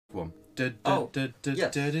Oh,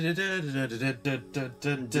 yes.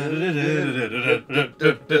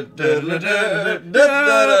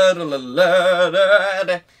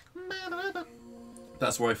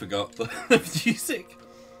 That's where I forgot the music.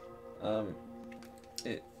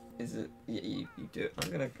 Is it? Yeah, you do it.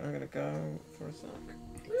 I'm gonna go for a sec.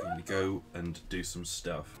 I'm gonna go and do some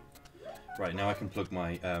stuff. Right, now I can plug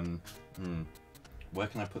my where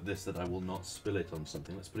can I put this that I will not spill it on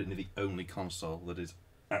something? Let's put it near the only console that is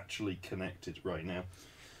actually connected right now.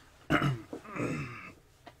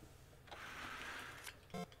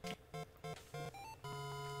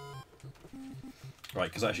 Right,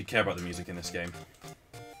 because I actually care about the music in this game.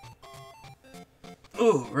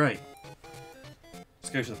 Oh, right. Let's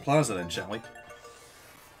go to the plaza then, shall we?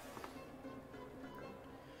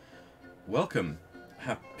 Welcome.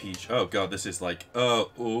 Happy... Oh god, this is like...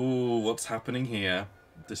 Oh, what's happening here?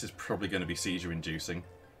 This is probably going to be seizure-inducing.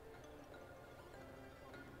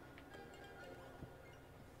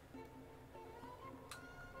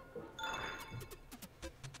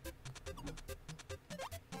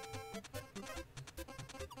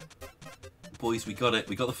 Boys, we got it.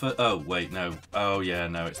 We got the first... Oh, wait, no. Oh, yeah,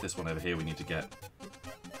 no, it's this one over here we need to get.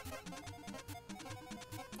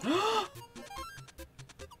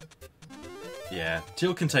 Yeah,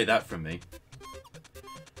 Teal can take that from me.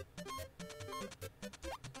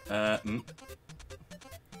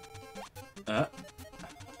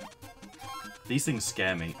 These things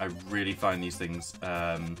scare me. I really find these things...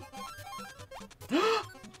 oh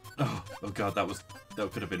god,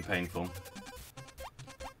 that could have been painful.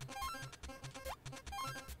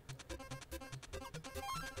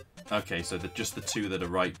 Okay, so just the two that are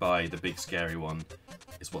right by the big scary one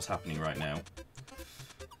is what's happening right now.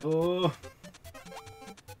 Oh.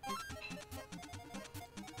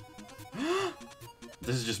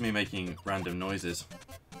 This is just me making random noises.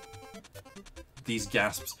 These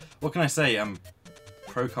gasps. What can I say? I'm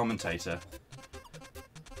pro commentator.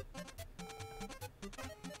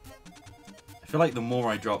 I feel like the more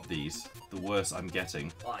I drop these, the worse I'm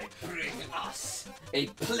getting. I bring us a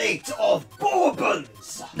plate of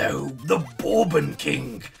bourbons! No, the Bourbon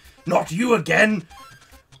King! Not you again!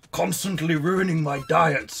 Constantly ruining my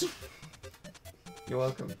diets. You're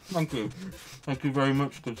welcome. Thank you. Thank you very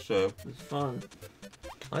much, good sir. It's fun.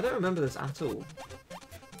 I don't remember this at all.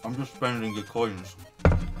 I'm just spending your coins.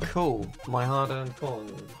 Cool. My hard-earned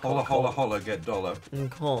coins. Holla, holla, holla, get dollar. And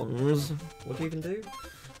cons. What do you even do?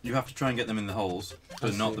 You have to try and get them in the holes,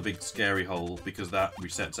 but not the big scary hole, because that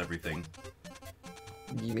resets everything.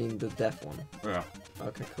 You mean the death one? Yeah.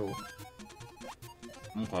 Okay, cool.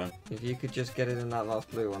 Okay. If you could just get it in that last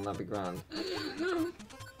blue one, that'd be grand.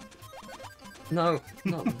 No,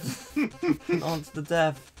 not not the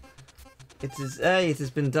death. It is. Hey, it has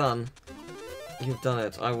been done. You've done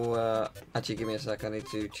it. I will. Actually, give me a sec. I need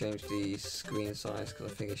to change the screen size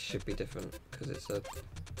because I think it should be different because it's a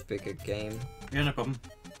bigger game. Yeah, no problem.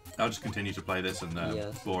 I'll just continue to play this and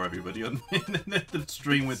Yes. bore everybody on the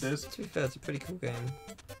stream with this. To be fair, it's a pretty cool game.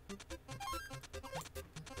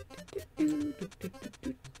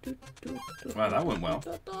 Wow, that went well.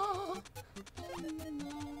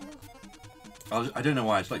 I don't know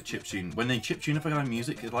why, it's like chiptune. When they chiptunify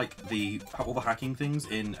music, it's like all the hacking things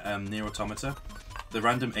in Nier Automata. The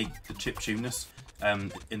random the chiptuneness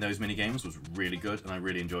in those mini games was really good, and I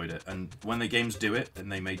really enjoyed it. And when the games do it,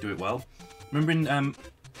 and they may do it well. Remember in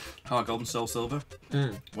Heart Gold and Soul Silver?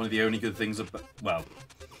 One of the only good things about, well,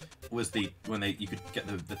 was when you could get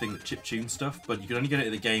the thing that chiptune stuff, but you could only get it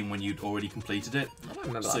in the game when you'd already completed it. I don't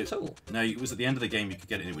remember that at all. No, it was at the end of the game you could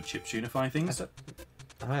get it with chiptunify things.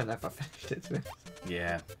 I don't know if I finished it, to be honest.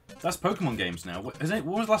 Yeah. That's Pokemon games now. When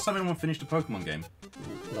was the last time anyone finished a Pokemon game?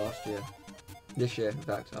 Last year. This year, in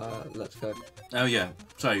fact. Let's go. Oh yeah.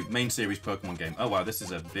 So, main series Pokemon game. Oh wow, this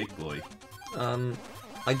is a big boy.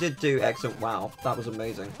 I did do X and... Wow, that was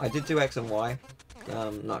amazing. I did do X and Y.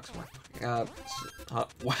 Not X and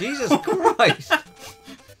Y. Jesus Christ!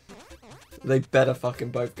 They better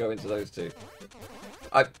fucking both go into those two.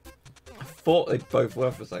 I thought they both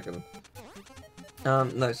were for a second.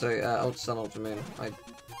 No, so Ultra Sun, Ultra Moon.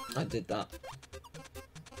 I did that.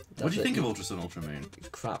 What do you think of Ultra Sun, Ultra Moon? It's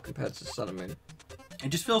crap compared to Sun and Moon. It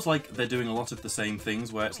just feels like they're doing a lot of the same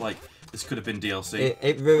things, where it's like this could have been DLC.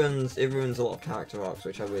 It ruins a lot of character arcs,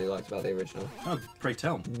 which I really liked about the original. Oh, pray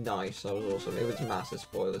tell. Nice, that was awesome. It was massive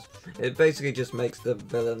spoilers. It basically just makes the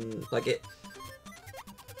villain like it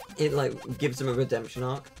like gives him a redemption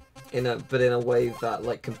arc. But in a way that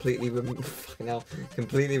like completely removes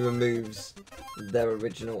their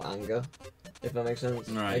original anger, if that makes sense.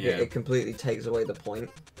 Right, like, yeah. it completely takes away the point.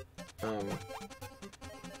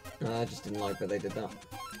 I just didn't like that they did that.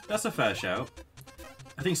 That's a fair shout.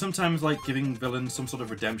 I think sometimes like giving villains some sort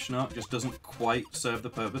of redemption arc just doesn't quite serve the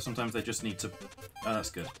purpose. Sometimes they just need to. Oh,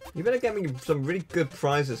 that's good. You better get me some really good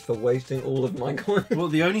prizes for wasting all of my coins. Well,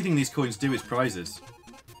 the only thing these coins do is prizes.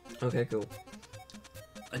 Okay, cool.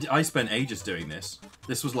 I spent ages doing this.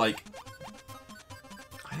 This was like.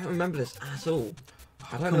 I don't remember this at all.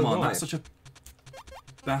 I don't Come know on, why. that's such a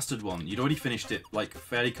bastard one. You'd already finished it, like,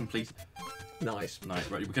 fairly complete. Nice.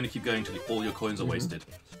 Right, we're going to keep going until all your coins are wasted.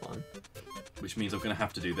 It's fine. Which means I'm going to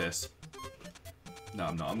have to do this. No,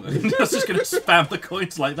 I'm not. I'm just going to spam the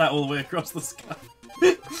coins like that all the way across the sky.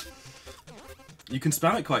 You can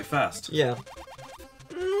spam it quite fast. Yeah.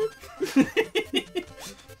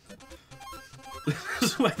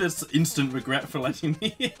 That's why there's instant regret for letting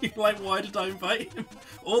me in. Like, why did I invite him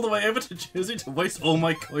all the way over to Jersey to waste all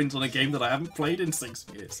my coins on a game that I haven't played in 6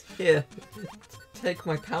 years? Here. Take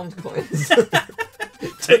my pound coins.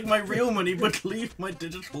 Take my real money, but leave my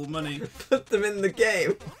digital money. Put them in the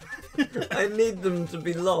game. I need them to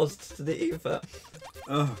be lost to the ether.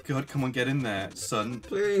 Oh, God, come on, get in there, son.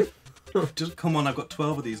 Please. Just come on, I've got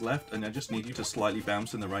 12 of these left, and I just need you to slightly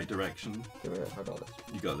bounce in the right direction. Give it, I got this.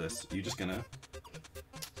 You got this. You're just gonna...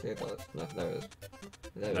 See, I got it. No, there it is.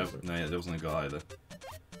 There it No, isn't. no, yeah, there wasn't a guy either.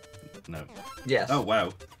 No. Yes. Oh,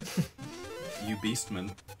 wow. You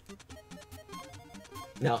beastman.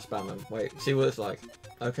 Now spam them. Wait, see what it's like.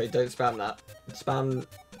 Okay, don't spam that. Spam...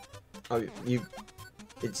 Oh, you...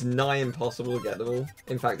 It's nigh impossible to get them all.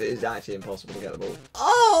 In fact, it is actually impossible to get them all.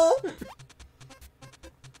 Oh!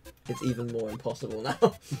 It's even more impossible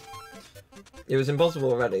now. It was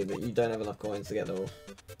impossible already, that you don't have enough coins to get them all.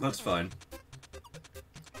 That's fine.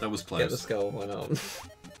 That was close. Get the skull, why not?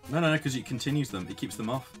 No, because it continues them. It keeps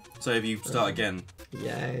them off. So if you start again...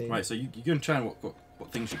 Yay. Right, so you're going to try and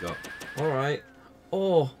what things you got. Alright.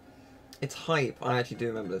 Oh, it's hype. I actually do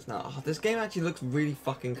remember this now. Oh, this game actually looks really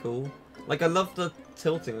fucking cool. Like, I love the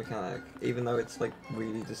tilting mechanic, even though it's, like,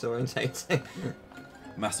 really disorientating.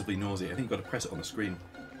 Massively nauseating. I think you've got to press it on the screen.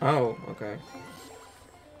 Oh, okay.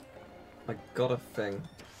 I got a thing.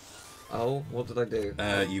 Oh, what did I do?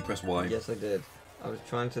 You press Y. Yes, I did. I was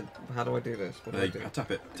trying to... How do I do this? What do I do?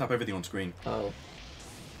 Tap it. Tap everything on screen. Oh.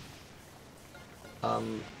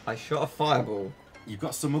 I shot a fireball. You've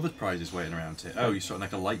got some other prizes waiting around here. Oh, you're shot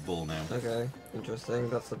like a light ball now. Okay,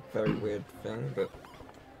 interesting. That's a very weird thing, but...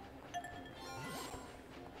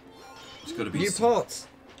 It's got to be... New pots!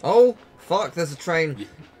 Oh, fuck, there's a train.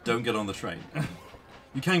 Don't get on the train.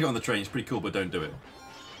 You can get on the train, it's pretty cool, but don't do it.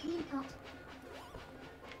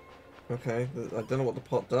 Okay, I don't know what the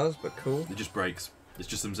pot does, but cool. It just breaks. It's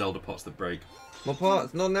just some Zelda pots that break. My pot,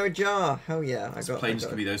 it's not no jar. Hell yeah, As plain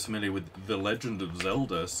to be those familiar with the Legend of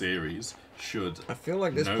Zelda series should. I feel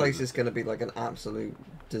like this know place is going to be like an absolute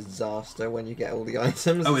disaster when you get all the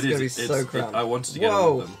items. Oh, it's it going to be is. so cramped. I wanted to get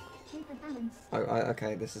all of them.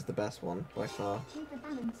 Okay, this is the best one by far.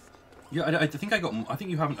 Yeah, I think I got. I think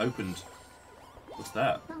you haven't opened. What's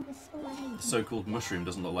that? The so-called mushroom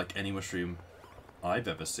doesn't look like any mushroom I've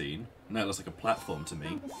ever seen. No, it looks like a platform to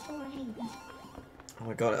me. Oh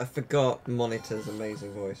my god, I forgot Monitor's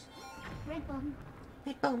amazing voice. Red bomb.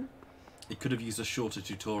 It could have used a shorter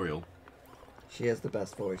tutorial. She has the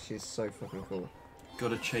best voice. She's so fucking cool.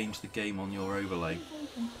 Gotta change the game on your overlay.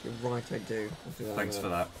 You're right, I do. I'll do that Thanks in a for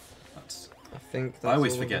minute. that. That's. I think that's I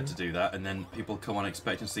always all of forget them. to do that, and then people come on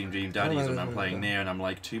expecting to see Dream Daddies no, when I'm no, playing no. near, and I'm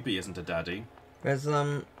like, 2B isn't a daddy. There's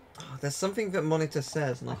something that Monitor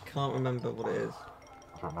says, and I can't remember what it is.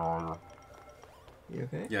 I don't know either. You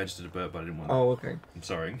okay? Yeah, I just did a burp, but I didn't want. Oh, okay. I'm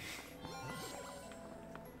sorry.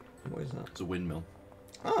 What is that? It's a windmill.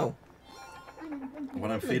 Oh.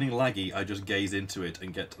 When I'm feeling laggy, I just gaze into it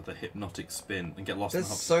and get the hypnotic spin and get lost in There's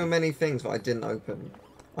the so many things that I didn't open.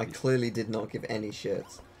 I clearly did not give any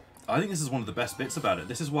shits. I think this is one of the best bits about it.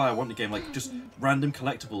 This is why I want the game, like, just random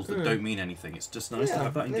collectibles that don't mean anything. It's just nice to Yeah,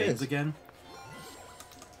 have that in it games is. again.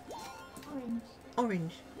 Orange.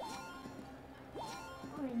 Orange.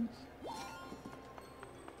 Orange.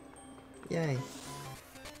 Yay.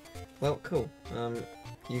 Well, cool.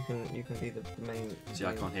 You can be the main. See,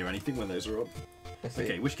 I can't hear anything when those are on. Let's see.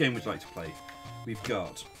 Okay, which game would you like to play? We've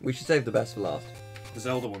got... We should save the best for last. The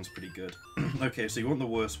Zelda one's pretty good. Okay, so you want the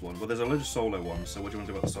worst one. Well, there's a load of solo ones, so what do you want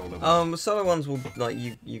to do about the solo ones? Solo ones will like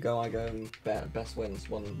you go, I go, and best wins.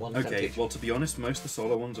 One Okay, percentage. well, to be honest, most of the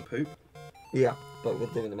solo ones are poop. Yeah, but we're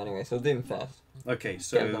doing them anyway, so we'll do them first. Okay, Get 'em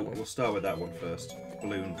so done with. we'll start with that one first.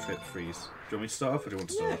 Balloon, trip, freeze. Do you want me to start off, or do you want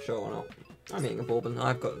to start Yeah, off? sure, why not? I'm eating a bourbon.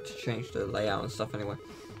 I've got to change the layout and stuff anyway.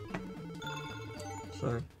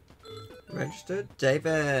 So, registered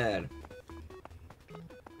David.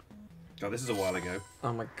 God, this is a while ago.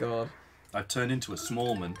 Oh my god. I've turned into a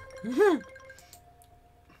small man.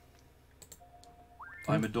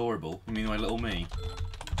 I'm adorable. You mean my little me?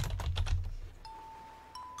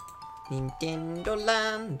 Nintendo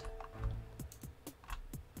Land.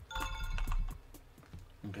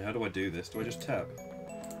 Okay, how do I do this? Do I just tap?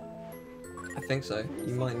 I think so.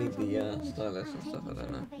 You might need the stylus and stuff. I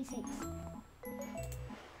don't know.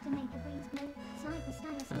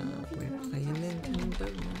 We're playing Nintendo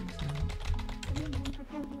Land.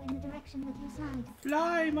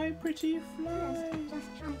 Fly, my pretty fly.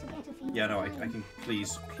 Yeah, no, I can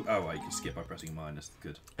please. Oh, I can skip by pressing minus.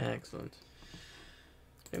 Good. Excellent.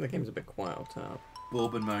 I think the game's a bit quiet on tab.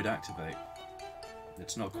 Bourbon mode activate.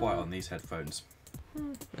 It's not quiet on these headphones.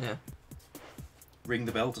 Yeah. Ring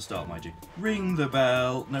the bell to start, my G. Ring the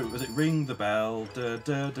bell. No, was it ring the bell? Da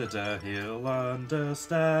da da da. He'll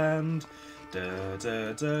understand. Da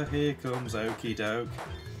da da. Here comes Okie Doke.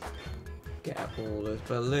 Get up all those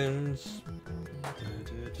balloons.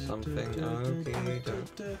 Something Okie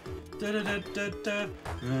Doke.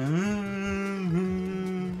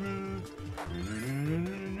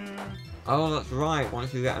 Oh, that's right.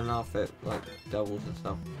 Once you get an outfit, like doubles and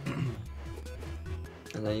stuff,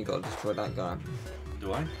 and then you gotta destroy that guy.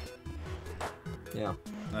 Do I? Yeah.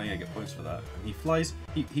 Oh yeah, get points for that. He flies.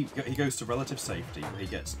 He goes to relative safety, where he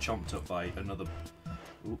gets chomped up by another.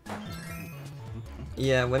 Ooh.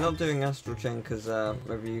 Yeah, we're not doing Astral Chain because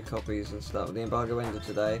review copies and stuff. The embargo ended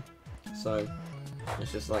today, so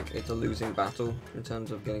it's just like it's a losing battle in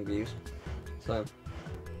terms of getting views. So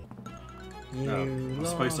you I'm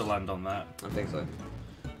supposed to land on that. I think so.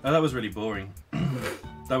 Oh, that was really boring.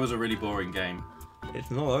 That was a really boring game. It's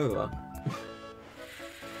not over.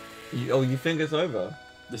 You think it's over?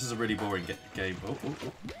 This is a really boring game. Oh, oh,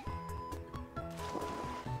 oh.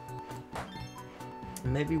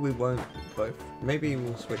 Maybe we won't both. Maybe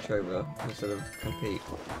we'll switch over instead of compete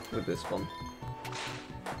with this one.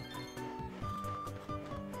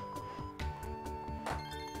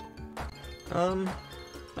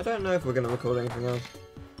 I don't know if we're going to record anything else.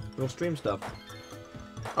 We'll stream stuff.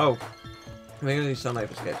 Oh, we're going to do some Ape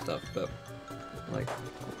Escape stuff, but like,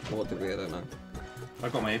 to what degree, I don't know.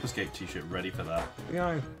 I've got my Ape Escape t-shirt ready for that.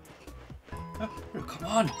 Yeah. Oh, come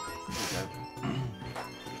on!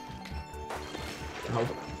 There we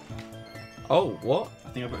go. Oh, what? I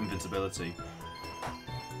think I've got invincibility.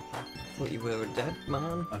 Thought you were a dead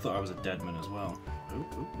man. I thought I was a dead man as well. Ooh,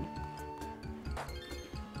 ooh, ooh.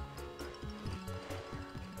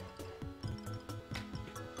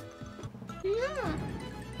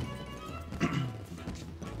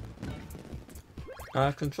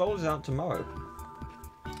 Control is out tomorrow.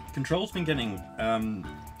 Control's been getting,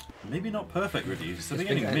 maybe not perfect reviews. They've been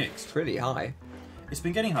getting mixed. Pretty high. It's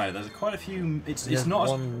been getting higher. There's quite a few. It's There's not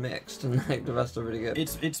one mixed, and like, the rest are really good.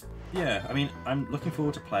 It's yeah. I mean, I'm looking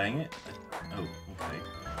forward to playing it. Oh, okay.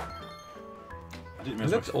 I didn't It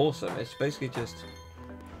realize. looks awesome. It's basically just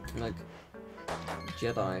like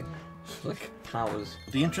Jedi, like powers.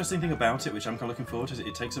 The interesting thing about it, which I'm kind of looking forward to, is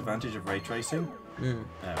it takes advantage of ray tracing. Mm.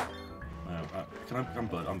 I'm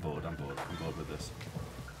bored. I'm bored with this.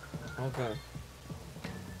 Okay.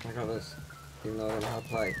 I got this. Even though I don't know how to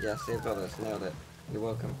play. Yes, you've got this. Nailed it. You're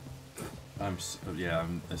welcome.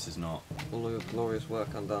 This is not. All of your glorious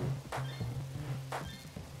work undone.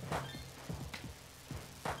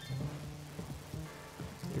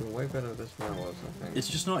 You're way better at this than I was, I think. It's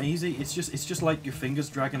just not easy. It's just like your fingers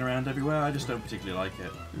dragging around everywhere. I just don't particularly like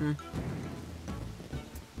it.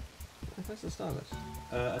 Where's the stylus?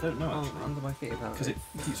 I don't know actually. Oh, under my feet apparently. Because it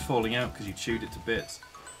keeps falling out because you chewed it to bits.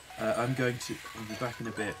 I'll be back in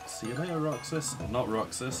a bit. See you later, Roxas. Not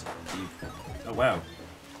Roxas. Oh wow.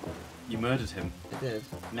 You murdered him. It did.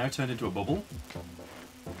 Now turned into a bubble?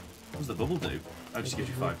 What does the bubble do? I'll just give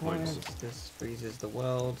you 5 points. This freezes the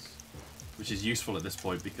world. Which is useful at this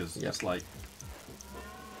point because it's like...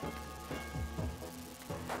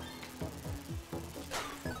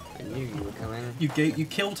 I knew you were coming. You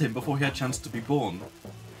killed him before he had a chance to be born.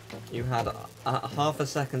 You had a half a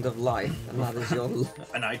second of life, and that is your...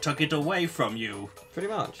 And I took it away from you. Pretty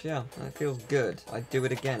much, yeah. That feels good. I'd do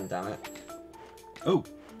it again, damn it. Oh.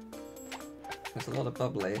 There's a lot of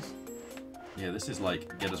bubblies. Yeah, this is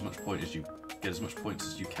like get as much points as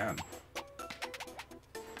you can.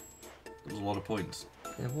 There was a lot of points.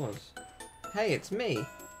 There was. Hey, it's me.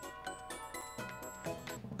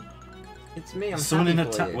 It's me. I'm someone in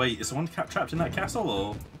a you. wait. Is someone trapped in that castle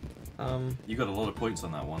or? You got a lot of points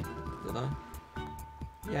on that one. Did I?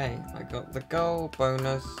 Yay! I got the goal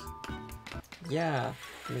bonus. Yeah,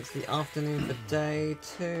 and it's the afternoon for day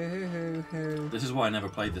 2. This is why I never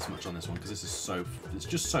played this much on this one because it's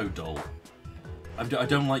just so dull. I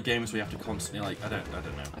don't like games where you have to constantly like. I don't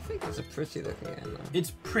know. I think it's a pretty looking game though.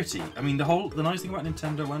 It's pretty. I mean, the nice thing about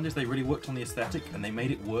Nintendo Land is they really worked on the aesthetic and they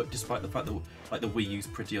made it work despite the fact that like the Wii U's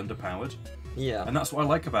pretty underpowered. Yeah. And that's what I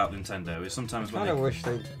like about Nintendo is sometimes I when kind of wish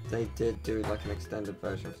they did do like an extended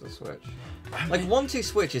version for the Switch. Like 1-2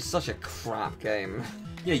 Switch is such a crap game.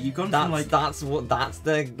 Yeah, you've gone from like that's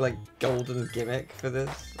the like golden gimmick for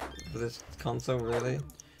this console, really.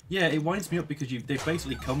 Yeah, it winds me up because they've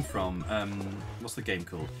basically come from what's the game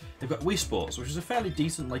called? They've got Wii Sports, which is a fairly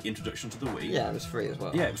decent like introduction to the Wii. Yeah, it was free as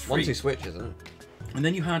well. Yeah, it was free. 1-2 Switch isn't. And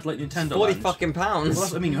then you had like Nintendo £40 Land. fucking pounds.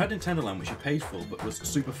 Well, I mean, you had Nintendo Land, which you paid for, but was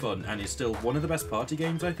super fun and is still one of the best party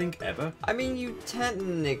games I think ever. I mean, you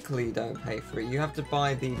technically don't pay for it. You have to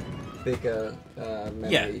buy the bigger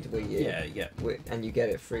memory Wii U. Yeah. And you get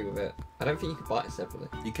it free with it. I don't think you can buy it separately.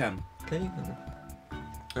 You can. Can you?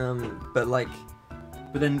 But like.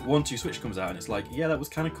 But then 1-2 Switch comes out and it's like, yeah, that was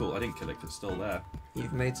kind of cool. I didn't kill it because it's still there.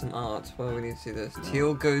 You've made some art. Well, we need to see this.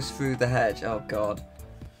 Teal goes through the hedge. Oh god.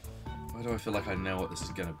 Why do I feel like I know what this is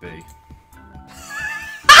going to be?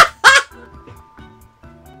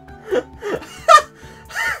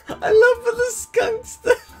 I love for the skunks.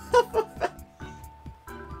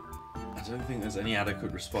 I don't think there's any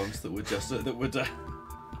adequate response that would just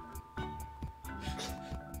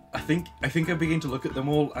I think I begin to look at them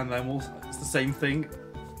all and I'm all it's the same thing.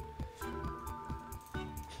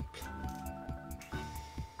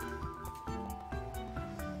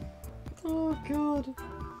 Oh god.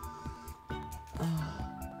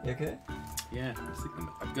 You okay? Yeah,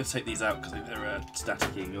 I'm gonna take these out because they're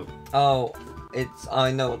staticking up. Oh,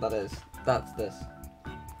 I know what that is. That's this.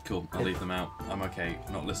 Cool, I'll leave them out. I'm okay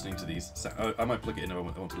not listening to these. I might plug it in if I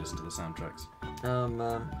want to listen to the soundtracks.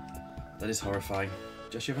 That That is horrifying.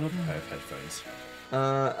 Just you have another pair of headphones.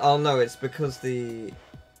 Oh no, it's because the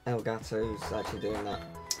Elgato's actually doing that.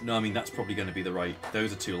 No, I mean that's probably going to be the right.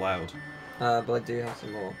 Those are too loud. But I do have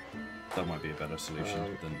some more. That might be a better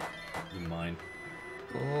solution than mine.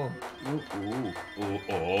 Oh.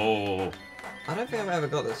 Oh. I don't think I've ever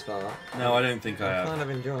got this far. No, I don't think I have. I'm kind of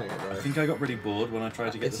enjoying it though. I think I got really bored when I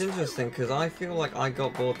tried to get It's this. interesting because I feel like I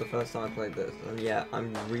got bored the first time I played this, and yeah,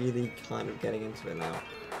 I'm really kind of getting into it now.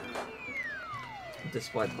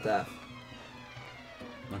 Despite the death.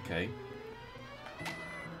 Okay.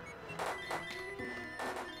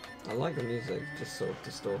 I like the music, just sort of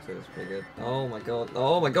distorted, it's pretty good. Oh my god,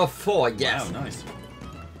 4, yes! Wow, nice.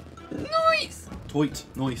 Nice! Toit,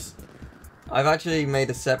 nice. I've actually made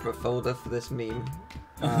a separate folder for this meme.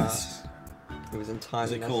 It was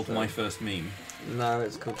entirely Is it called necessary. My First Meme? No,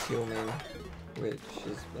 it's called Teal Meme, which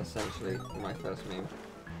is essentially my first meme.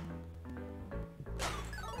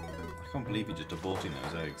 I can't believe you're just aborting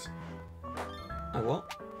those eggs.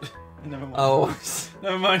 What? Never mind. Oh.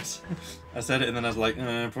 Never mind. I said it and then I was like,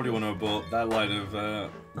 I probably want to abort that line of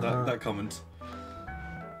that comment.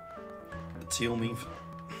 The Teal meme.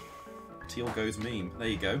 Teal goes meme. There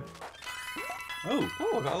you go. Oh.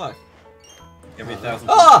 Oh, I got a life. Every 1,000.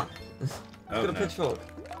 Ah! Oh Got a no. pitchfork.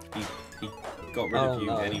 He got rid of you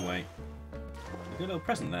no. anyway. You got a little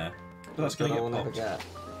present there. But that's going I to will get never popped. get.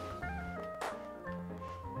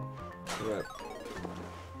 Rip.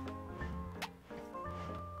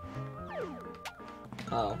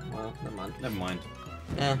 Oh, well, never mind. Never mind.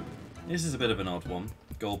 Yeah. This is a bit of an odd one.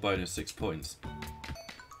 Gold bonus 6 points.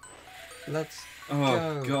 Let's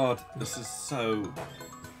Oh go. god, this is so.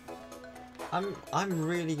 I'm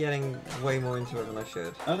really getting way more into it than I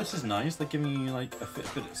should. Oh, this is nice. They're giving you like a bit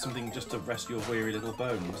of something just to rest your weary little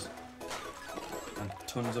bones, and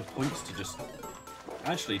tons of points to just.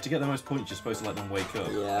 Actually, to get the most points, you're supposed to let them wake up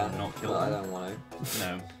Yeah, and not kill but I them. don't want to.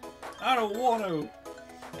 No, I don't want to.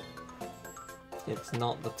 It's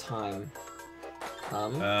not the time.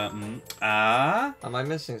 Am Am I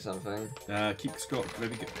missing something? Keep scroll.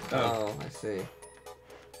 Maybe go. Oh, I see.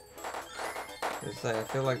 I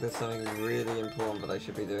feel like there's something really important that I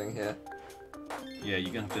should be doing here. Yeah,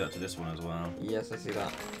 you're gonna have to do that to this one as well. Yes, I see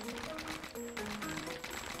that.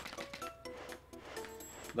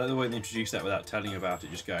 Like the way they introduced that without telling you about it,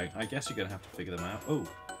 just going, I guess you're gonna have to figure them out. Oh.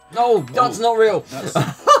 No, that's not real! That's...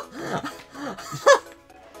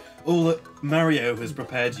 All that Mario has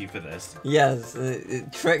prepared you for this. Yes,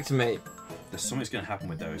 it tricked me. There's something's gonna happen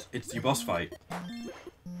with those. It's your boss fight.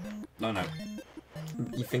 No.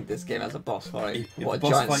 You think this game has a boss fight? If What, a the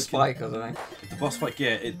boss giant fight spike or something? If the boss fight,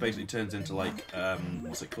 yeah, it basically turns into like,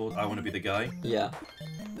 what's it called? I Want to Be the Guy. Yeah.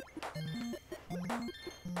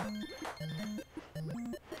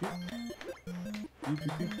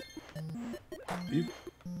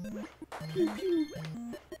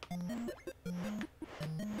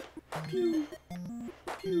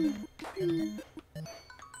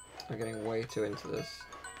 I'm getting way too into this.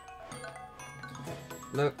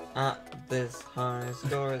 Look at this high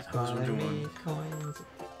score, it's buying me coins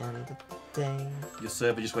at the end of the day. Your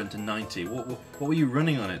server just went to 90. What were you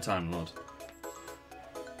running on it, Time Lord?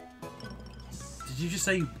 Did you just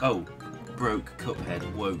say, oh, broke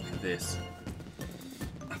Cuphead, woke this?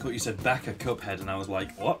 I thought you said back a Cuphead and I was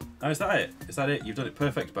like, what? Oh, is that it? Is that it? You've done it.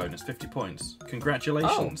 Perfect bonus, 50 points.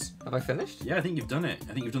 Congratulations. Oh, have I finished? Yeah, I think you've done it.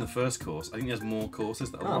 I think you've done the first course. I think there's more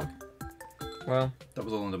courses that unlock. Well, that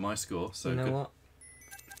was all under my score, so you know good. what?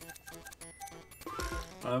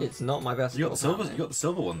 It's not my best you score. Got the silver, you got the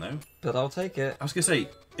silver one though. But I'll take it. I was gonna say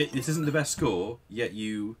this isn't the best score, yet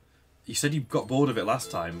you said you got bored of it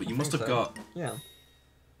last time, but you must have got. Yeah.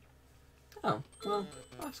 Oh well,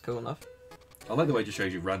 that's cool enough. I like the way it just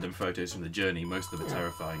shows you random photos from the journey. Most of them are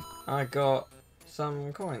terrifying. I got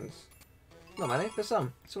some coins. Not many, but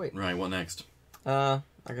some. Sweet. Right, what next? I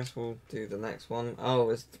guess we'll do the next one.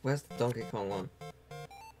 Oh, where's the Donkey Kong one?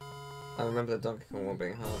 I remember the Donkey Kong one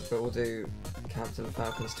being hard, but we'll do Captain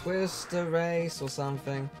Falcon's Twister Race or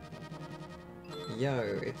something.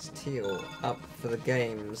 Yo, it's Teal, up for the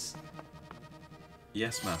games.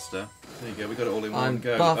 Yes, Master. There you go, we got it all in one I'm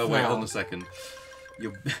go. buff Oh wait, now. hold on a second.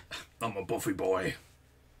 I'm a buffy boy.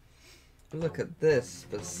 Look at this,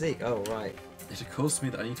 physique. Oh, right. It occurs to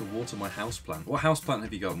me that I need to water my houseplant. What houseplant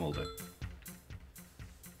have you got, Mulder?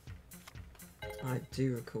 I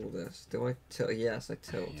do recall this. Do I tilt? Yes, I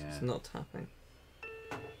tilt. Yeah. It's not tapping.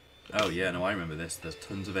 Oh yeah, no, I remember this. There's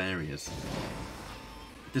tons of areas.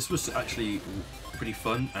 This was actually pretty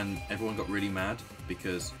fun, and everyone got really mad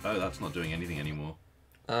because that's not doing anything anymore.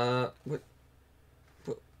 What?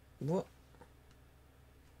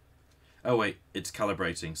 Oh wait, it's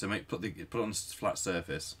calibrating. So put it on a flat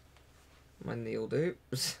surface. My needle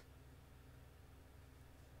dupes.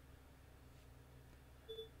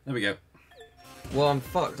 There we go. Well, I'm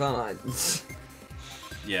fucked, aren't I?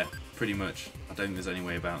 Yeah, pretty much. I don't think there's any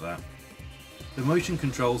way about that. The motion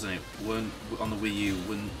controls in it weren't on the Wii U.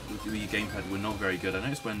 With the Wii U gamepad were not very good. I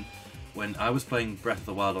noticed when I was playing Breath of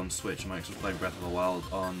the Wild on Switch, and Max was playing Breath of the Wild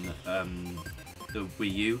on the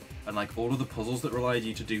Wii U, and like all of the puzzles that relied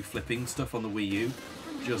you to do flipping stuff on the Wii U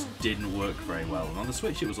just didn't work very well. And on the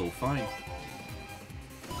Switch, it was all fine.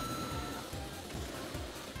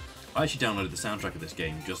 I actually downloaded the soundtrack of this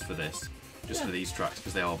game just for this. Just for these tracks,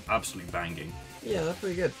 because they are absolutely banging. Yeah, they're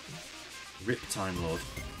pretty good. Rip Time Lord.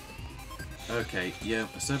 Okay, yeah,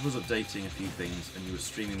 the server was updating a few things, and you were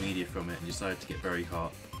streaming media from it, and you decided to get very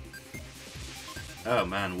hot. Oh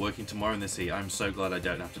man, working tomorrow in this heat. I'm so glad I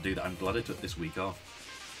don't have to do that. I'm glad I took this week off.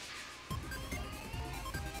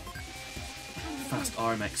 Fast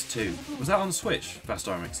RMX 2. Was that on Switch? Fast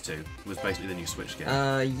RMX 2 was basically the new Switch game.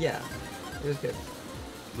 Yeah. It was good.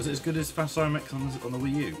 Was it as good as Fast RMX on the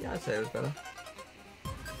Wii U? Yeah, I'd say it was better.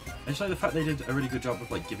 I just like the fact they did a really good job of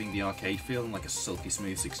like giving the arcade feel and like a silky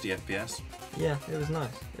smooth 60 FPS. Yeah, it was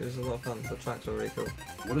nice. It was a lot of fun. The tracks were really cool.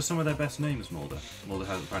 What are some of their best names, Mulder? Mulder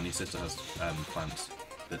has, apparently his sister has plants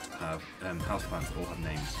that have, house plants that all have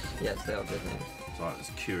names. Yes, they are good names. So I was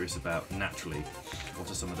curious about, naturally, what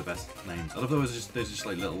are some of the best names? I love those, there's just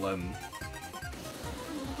like little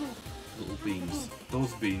beans.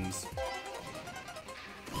 Those beans.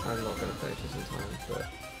 I'm not going to finish this in time, but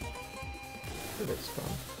it looks fun.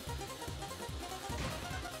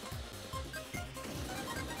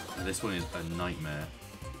 And this one is a nightmare.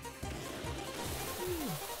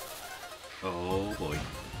 Oh boy.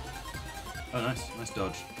 Oh nice, nice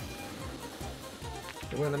dodge.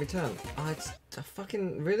 It won't let me turn. It's a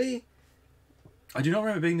fucking... Really? I do not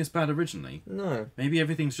remember it being this bad originally. No. Maybe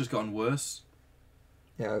everything's just gotten worse.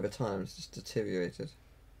 Yeah, over time it's just deteriorated.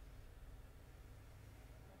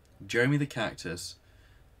 Jeremy the Cactus,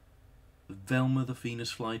 Velma the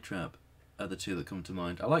Venus Flytrap are the two that come to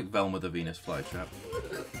mind. I like Velma the Venus Flytrap.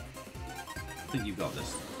 I think you've got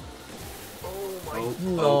this.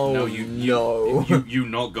 No, you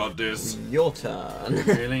not got this. Your turn.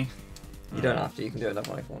 Really? You don't have to. You can do it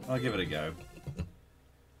another one if you want. I'll give it a go.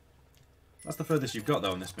 That's the furthest you've got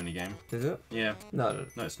though in this minigame. Is it? Yeah. No,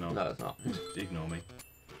 No, it's not. no, it's not. Ignore me.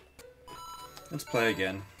 Let's play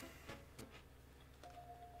again.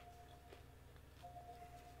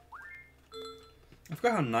 I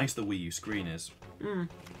forgot how nice the Wii U screen is.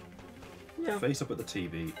 Yeah. Face up at the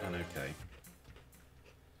TV and okay.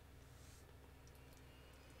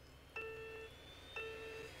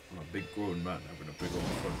 I'm a big grown man having a big old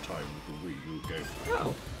fun time with the Wii U game.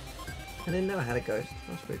 Oh. I didn't know I had a ghost.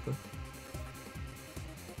 That's pretty cool.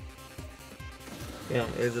 Yeah,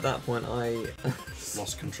 it was at that point I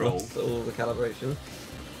Lost control. lost all the calibration.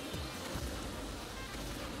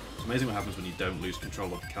 It's amazing what happens when you don't lose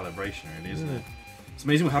control of the calibration, really, isn't it? It's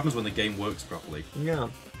amazing what happens when the game works properly. Yeah,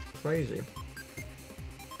 crazy.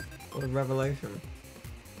 What a revelation.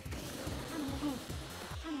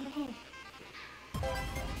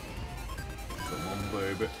 Come on,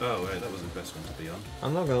 baby. Oh, wait, that was the best one to be on.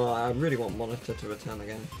 I'm not gonna lie, I really want Monitor to return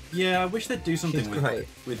again. Yeah, I wish they'd do something She's with great.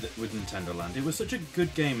 with Nintendo Land. It was such a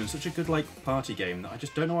good game and such a good like party game that I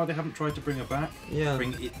just don't know why they haven't tried to bring it back. Yeah.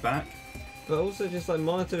 Bring it back. But also just like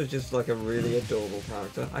Monitor is just like a really adorable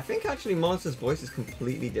character. I think actually Monitor's voice is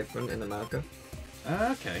completely different in America.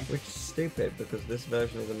 Okay. Which is stupid because this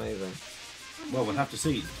version is amazing. Well, we'll have to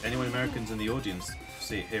see. Anyone Americans in the audience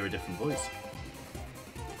hear a different voice.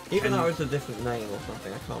 Even though it's a different name or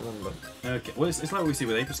something, I can't remember. Okay. Well, it's like what we see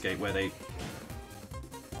with Ape Escape, where they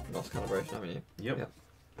Lost calibration, haven't you? Yep.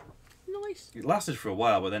 Nice. It lasted for a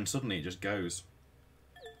while, but then suddenly it just goes.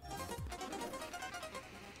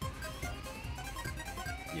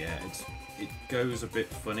 Yeah, it goes a bit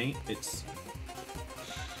funny. It's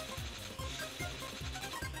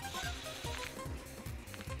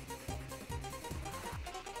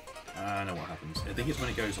I know what happens. I think it's when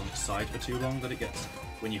it goes on its side for too long that it gets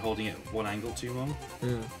when you're holding it at one angle too long.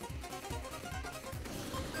 Mm.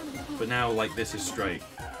 But now, like, this is straight.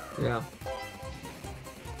 Yeah.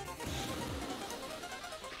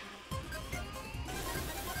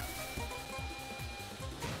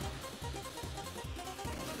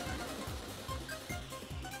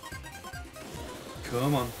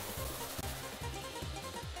 Come on.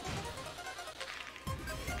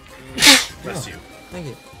 Bless you. Thank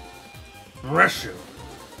you. Bless you.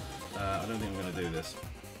 I don't think I'm going to do this.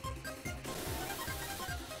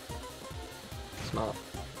 Smart.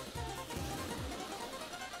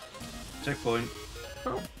 Checkpoint.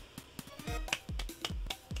 Oh.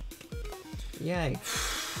 Yay.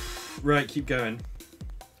 Right, keep going.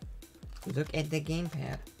 Look at the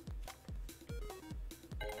gamepad.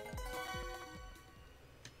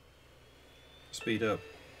 Speed up.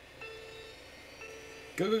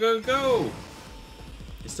 Go, go, go, go!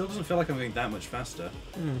 It still doesn't feel like I'm going that much faster.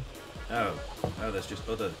 Hmm. Oh, there's just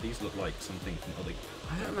other... These look like something from other...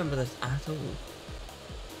 I don't remember this at all.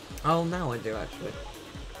 Oh, now I do actually.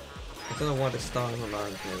 I don't know why the stars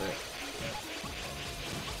reminds me of it.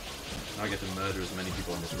 I get to murder as many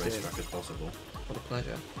people on this racetrack as possible. What a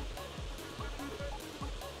pleasure.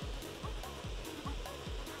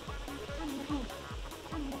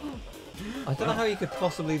 I don't know how you could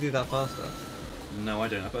possibly do that faster. No, I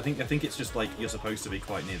don't. I think it's just like you're supposed to be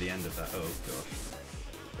quite near the end of that. Oh gosh.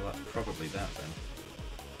 Well, that's probably that then.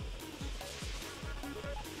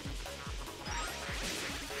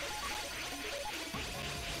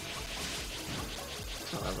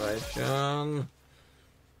 Calibration.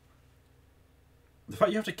 The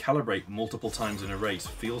fact you have to calibrate multiple times in a race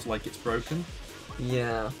feels like it's broken.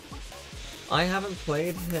 Yeah. I haven't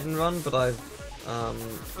played Hit and Run, but I've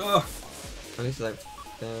Ugh. at least I've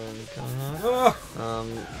been Ugh.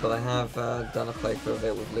 but I have done a playthrough of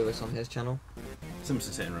it with Lewis on his channel.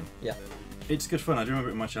 Simpsons Hit and Run. Yeah. It's good fun. I do remember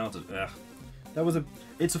it in my childhood. Ugh.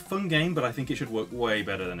 It's a fun game, but I think it should work way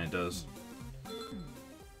better than it does.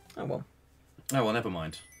 Oh well. Oh well, never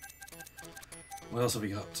mind. What else have we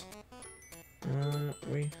got?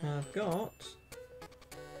 We have got.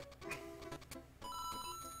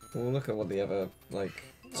 We'll look at what the other like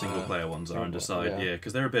Single player ones are and decide. Yeah,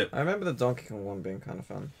 because they're a bit. I remember the Donkey Kong one being kind of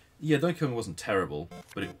fun. Yeah, Donkey Kong wasn't terrible,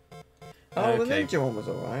 but it. Oh, okay. the Ninja one was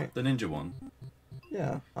alright. The Ninja one.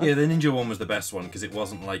 Yeah. Yeah, the Ninja one was the best one because it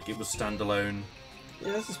wasn't like it was standalone.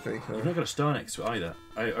 Yeah, this is pretty cool. You've not got a star next to it either.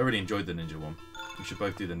 I really enjoyed the Ninja one. We should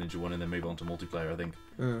both do the Ninja one and then move on to multiplayer, I think.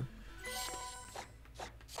 Mm.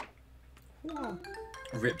 Wow.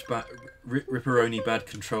 Ripperoni bad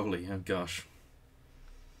controlly. Oh gosh.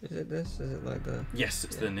 Is it this? Is it like the? Yes,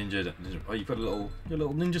 it's the ninja. Oh, you've got your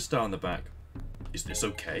little ninja star on the back. Is this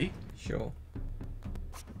okay? Sure.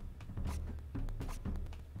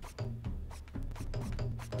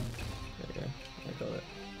 There you go. I got it.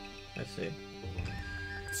 I see.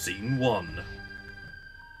 Scene 1.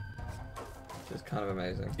 It's kind of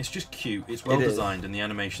amazing. It's just cute. It's well designed, and the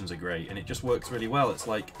animations are great, and it just works really well. It's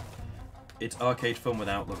like it's arcade fun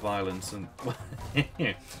without the violence and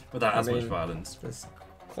without as much violence. There's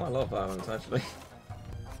quite a lot of violence actually.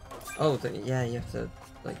 Oh, yeah, you have to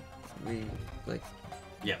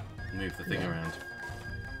Yeah, move the thing around.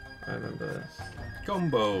 I remember this.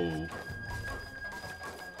 Combo.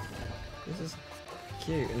 This is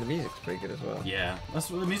cute, and the music's pretty good as well. Yeah,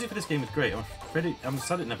 the music for this game is great. I'm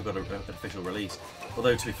sad it never got an official release.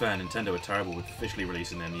 Although to be fair, Nintendo are terrible with officially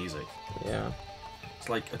releasing their music. Yeah. It's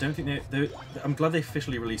like, I don't think I'm glad they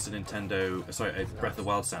officially released a Breath of the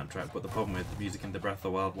Wild soundtrack, but the problem with the music in the Breath of the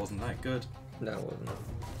Wild wasn't that good. No, it wasn't.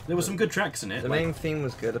 There were some good tracks in it. The main theme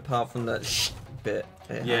was good, apart from that bit.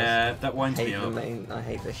 Yeah, that winds me up. I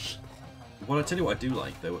hate the sh. Well, I tell you what I do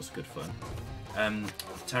like, though, what's good fun.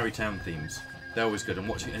 Tarry Town themes. They're always good, and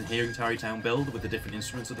watching and hearing Tarry Town build with the different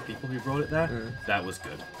instruments of the people who brought it there, that was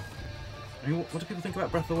good. I mean, what do people think about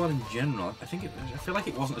Breath of the Wild in general? I feel like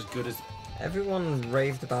it wasn't as good as... Everyone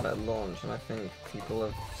raved about it at launch, and I think people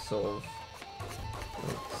have sort of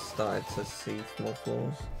started to see more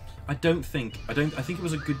flaws. I think it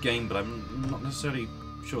was a good game, but I'm not necessarily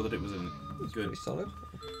sure that it was a good... Pretty solid.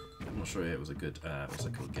 I'm not sure it was a good, what's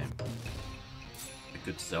it called, game. A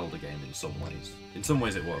good Zelda game in some ways. In some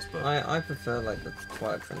ways it was, but... I prefer, like, the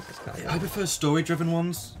Twilight Princess kind of game. I prefer story-driven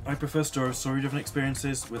ones. I prefer story-driven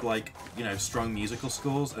experiences with, like, you know, strong musical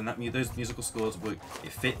scores, and those musical scores,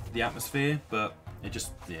 it fit the atmosphere, but it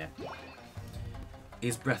just, yeah.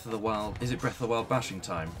 Is it Breath of the Wild bashing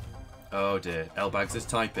time? Oh dear, Elbags is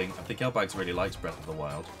typing. I think Elbags really likes Breath of the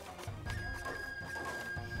Wild.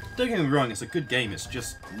 Don't get me wrong, it's a good game, it's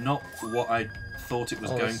just not what I thought it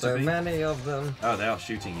was going to be. So many of them. Oh, they are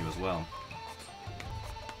shooting you as well.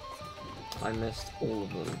 I missed all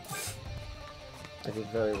of them. I did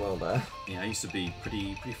very well there. Yeah, I used to be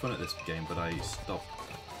pretty fun at this game, but I stopped,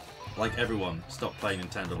 like everyone, stopped playing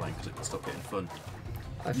Nintendo Land because it stopped getting fun.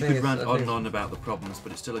 You could rant on and on about the problems,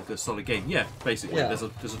 but it's still a good, solid game. Yeah, basically, yeah. There's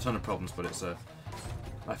a ton of problems, but it's a...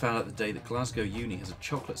 I found out the day that Glasgow Uni has a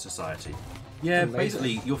chocolate society. Yeah,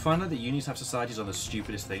 basically, you'll find out that unis have societies on the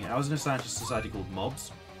stupidest thing. I was in a society called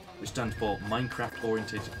MOBS, which stands for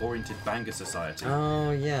Minecraft-Oriented Banger Society.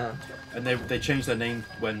 Oh, yeah. And they changed their name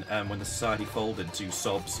when the society folded to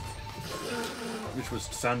SOBS, which was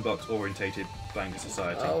Sandbox-Orientated Banger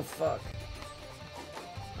Society. Oh, fuck.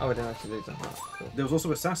 Oh, I didn't actually lose that. Cool. There was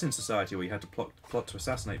also Assassin Society where you had to plot to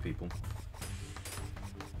assassinate people.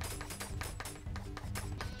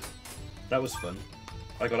 That was fun.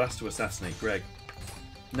 I got asked to assassinate Greg.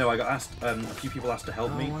 No, I got asked. A few people asked to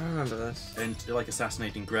help me. Oh, I remember this. And like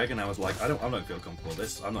assassinating Greg, and I was like, I don't feel comfortable with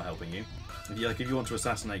this. I'm not helping you. If you want to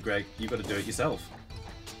assassinate Greg, you've got to do it yourself.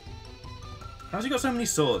 How's he got so many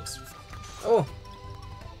swords? Oh.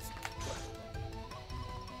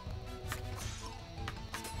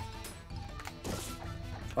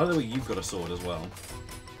 I know you've got a sword as well.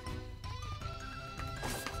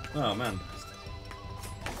 Oh man.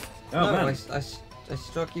 Oh no, man. I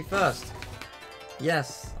struck you first.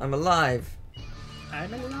 Yes, I'm alive.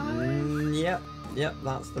 I'm alive. Yep,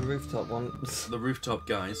 that's the rooftop one. The rooftop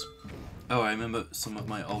guys. Oh, I remember some of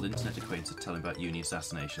my old internet acquaintances telling about uni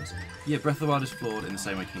assassinations. Yeah, Breath of the Wild is flawed in the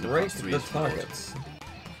same way Kingdom Hearts 3 is flawed. Targets.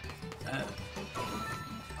 I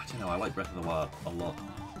don't know, I like Breath of the Wild a lot.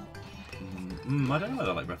 I don't know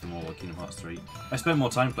whether I like Breath of the Wild or Kingdom Hearts 3. I spent more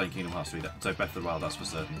time playing Kingdom Hearts 3, so Breath of the Wild, that's for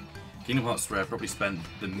certain. Kingdom Hearts 3, I probably spent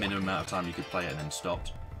the minimum amount of time you could play it and then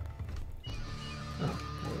stopped. Oh,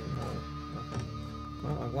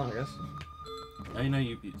 well, I won, I guess. You know,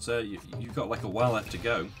 you've got like a while left to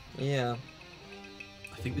go. Yeah.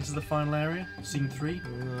 I think this is the final area, scene 3.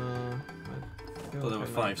 No, I thought there were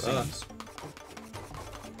 5 scenes.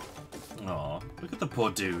 Aw, look at the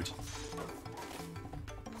poor dude.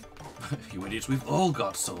 You idiots, we've all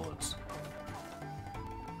got swords.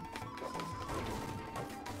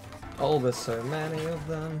 Oh, there's so many of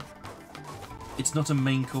them. It's not a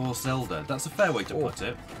main core Zelda. That's a fair way to put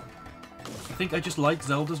it. I think I just like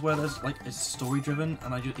Zeldas where there's like it's story driven,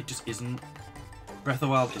 and it just isn't. Breath of the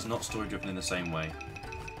Wild is not story driven in the same way.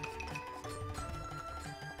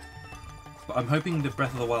 But I'm hoping that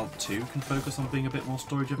Breath of the Wild 2 can focus on being a bit more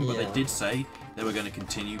story driven. But they did say they were going to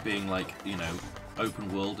continue being like, you know,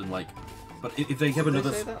 open world and like. But if they have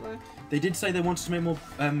another, they did say they wanted to make more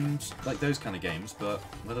like those kind of games. But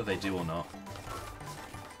whether they do or not,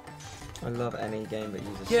 I love any game that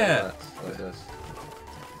uses silhouettes like this.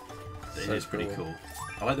 It is pretty cool.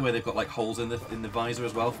 I like the way they've got like holes in the visor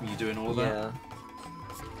as well from you doing all of that.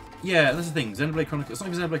 Yeah, that's the thing. Xenoblade Chronicles. It's not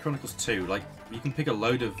even Xenoblade Chronicles 2. Like you can pick a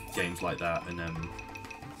load of games like that, and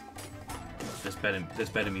there's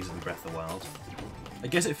better music than Breath of the Wild. I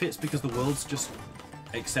guess it fits because the world's just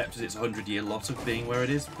accepted its 100-year lot of being where it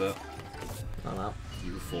is, but oh no,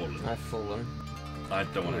 you've fallen. I've fallen. I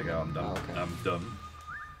don't want to go. I'm done. Oh, okay. I'm done.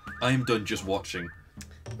 I am done just watching.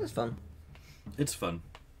 It's fun. It's fun.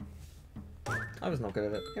 I was not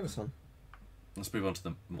good at it. It was fun. Let's move on to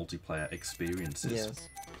the multiplayer experiences. Yes.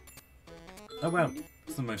 Oh wow,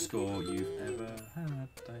 it's the most score you've ever had,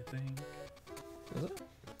 I think. Is it?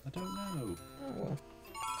 I don't know. Oh well.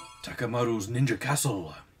 Takamaru's Ninja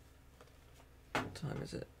Castle. What time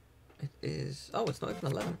is it? It is... Oh, it's not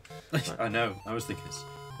even 11. Right. I know. I was thinking,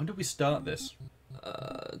 when did we start this?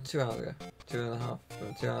 2 hours ago. 2.5.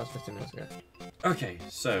 2 hours, 15 minutes ago. Okay,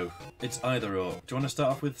 so it's either or. Do you want to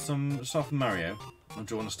start off with Mario? Or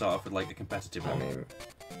do you want to start off with like a competitive I one? mean,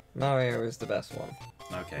 Mario is the best one.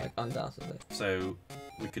 Okay. Like, undoubtedly. So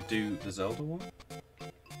we could do the Zelda one?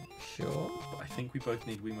 Sure. But I think we both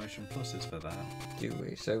need Wii Motion Pluses for that. Do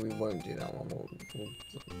we? So we won't do that one.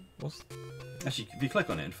 What's... Actually, if you click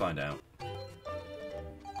on it and find out.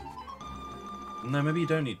 No, maybe you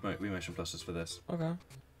don't need Wii Motion Pluses for this. Okay.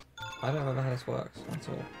 I don't know how this works at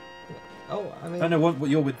all. Oh, I mean... Oh no,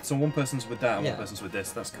 you're with... So one person's with that and Yeah. one person's with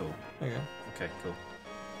this. That's cool. Okay. Okay, cool.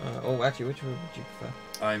 Oh, actually, which one would you prefer?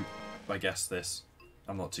 I guess this.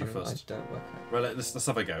 I'm not too fussed. I don't work out. Right, let's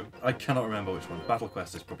have a go. I cannot remember which one. Battle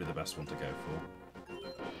Quest is probably the best one to go for.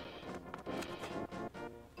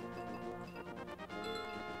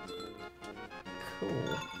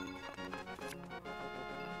 Cool.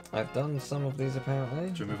 I've done some of these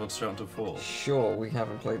apparently. Should we move on straight onto 4? Sure, we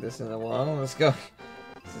haven't played this in a while. Let's go.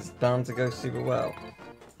 This is bound to go super well.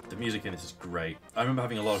 The music in this is great. I remember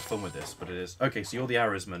having a lot of fun with this, but it is... Okay, so you're the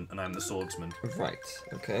arrows-man and I'm the swordsman. Right,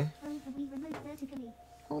 okay.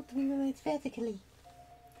 Hold the remote vertically.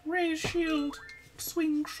 Raise shield,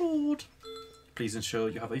 swing sword. Please ensure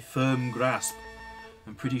you have a firm grasp.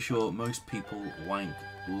 I'm pretty sure most people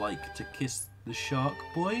like to kiss the shark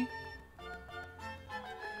boy.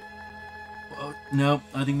 Oh, no,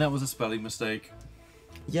 I think that was a spelling mistake.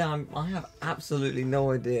 Yeah, I have absolutely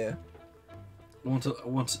no idea. I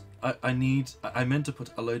meant to put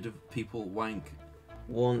a load of people want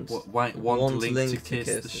Want Link to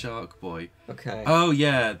kiss the shark boy. Okay. Oh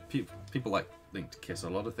yeah, people like Link to kiss a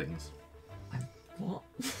lot of things. What?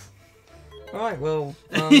 Alright, well...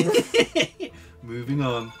 Moving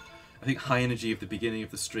on. I think high energy at the beginning of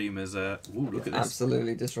the stream is ooh, look at this.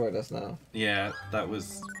 Absolutely destroyed us now. Yeah, that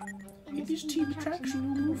was... In this team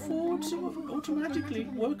attraction, you move forward automatically.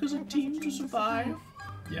 Work as a team to survive.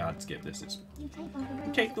 Yeah, I'd skip this. You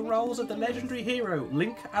take the roles of the legendary hero.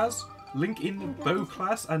 Link in bow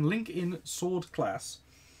class and Link in sword class.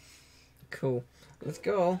 Cool. Let's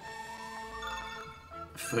go.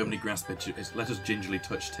 Firmly grasp it. Let us gingerly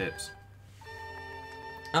touch tips.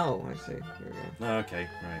 Oh, I see. Here we go. Okay,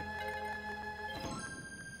 right.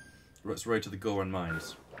 Let's road to the Goron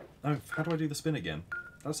Mines. Oh, how do I do the spin again?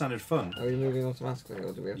 That sounded fun. Are we moving automatically,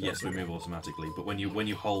 or do we have to... Yes, we move automatically, but when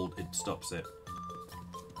you hold, it stops it.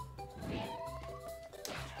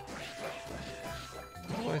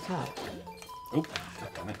 How do I attack? Oh,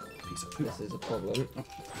 damn it. Piece of poop. This is a problem.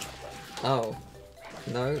 Oh.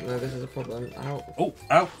 No, this is a problem. Ow. Oh,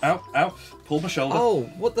 ow, ow, ow. Pull my shoulder. Oh,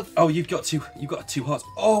 what the f... Oh, you've got two hearts.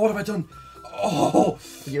 Oh, what have I done? Oh!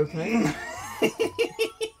 Are you okay?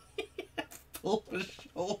 Pull my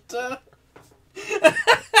shoulder.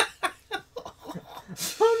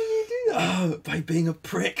 How did you do that? Oh, by being a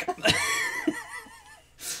prick.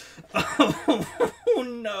 Oh,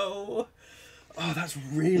 no. Oh, that's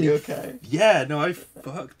really... You okay? Yeah, no, I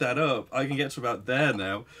fucked that up. I can get to about there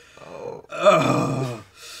now. Oh. Oh.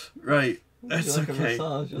 Right. That's like okay. A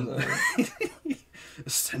massage or something? A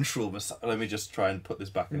central massage. Let me just try and put this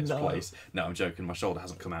back in its place. No, I'm joking. My shoulder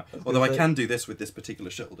hasn't come out. Although I can do this with this particular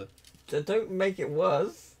shoulder. Don't make it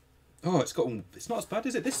worse. Oh, it's not as bad,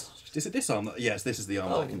 is it? Is it this arm? Yes, this is the arm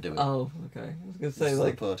that can do it. Oh, okay. I was gonna say This is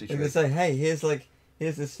like, the party I was gonna trick. say, hey,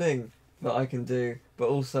 here's this thing that I can do, but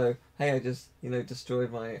also, hey, I just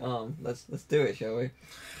destroyed my arm. Let's do it, shall we?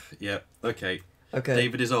 Yeah. Okay. Okay.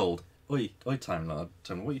 David is old. Oi, Time Lord.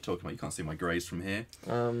 What are you talking about? You can't see my greys from here.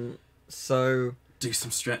 So Do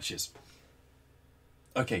some stretches.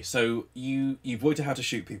 Okay, so you've worked out how to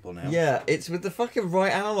shoot people now. yeah, it's with the fucking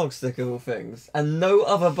right analog stick of all things, and no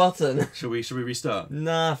other button. Shall we restart?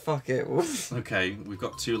 Nah, fuck it. Okay, we've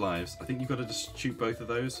got 2 lives. I think you've got to just shoot both of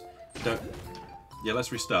those. Don't. Yeah,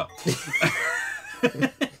 let's restart.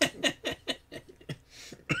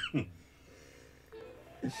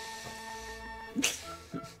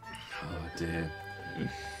 Oh dear.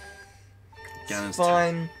 Ganon's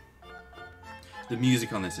Fine. The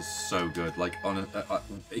music on this is so good. Like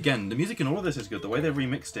again, the music in all of this is good. The way they've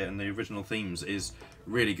remixed it and the original themes is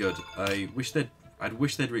really good. I'd wish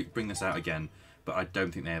they'd bring this out again, but I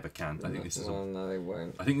don't think they ever can. I think this is no, they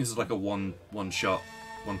won't. I think this is like a one shot,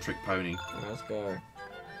 one trick pony. Let's go.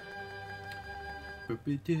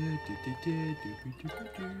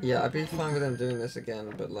 Yeah, I'd be fine with them doing this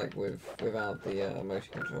again, but like without the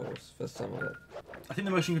motion controls for some of it. I think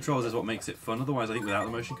the motion controls is what makes it fun. Otherwise, I think without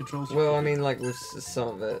the motion controls. Well, I mean, like with some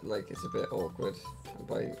of it, like it's a bit awkward.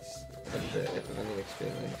 By a bit, I mean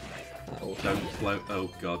extremely. That all Don't float. Oh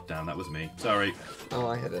god damn, that was me. Sorry. Oh,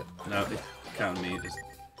 I hit it. No, it counted me. It's...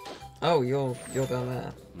 Oh, you're down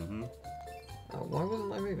there. Mm-hmm. Oh, why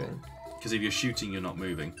wasn't I moving? Because if you're shooting, you're not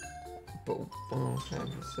moving. But oh, okay,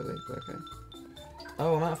 that's silly. But okay.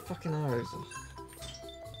 Oh, I'm out of fucking arrows.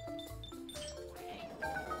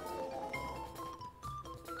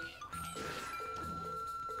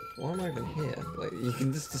 Why am I even here? Like, you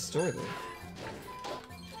can just destroy them.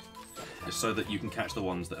 It's so that you can catch the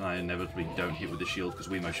ones that I inevitably don't hit with the shield, because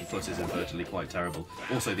Wii Motion Plus is inadvertently quite terrible.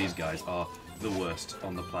 Also, these guys are the worst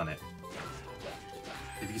on the planet.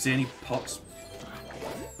 If you can see any pots,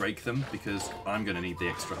 break them, because I'm going to need the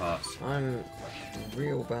extra hearts. I'm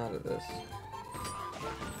real bad at this.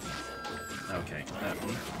 Okay.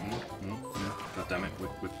 God damn it,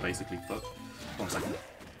 we're basically fucked. 1 second.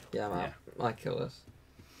 Yeah, I'm out. I kill this.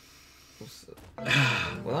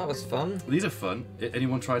 Well, that was fun. These are fun.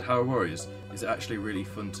 Anyone tried Hyrule Warriors? Is it actually really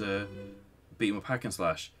fun to beat 'em up hack and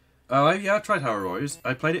slash? Oh, yeah, I tried Hyrule Warriors.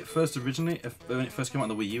 I played it first originally when it first came out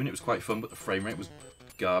on the Wii U, and it was quite fun, but the frame rate was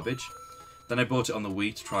garbage. Then I bought it on the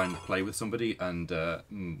Wii to try and play with somebody, and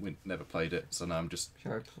we never played it, so now I'm just...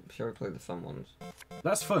 Shall I play the fun ones?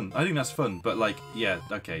 That's fun. I think that's fun, but like, yeah,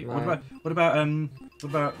 okay. No. What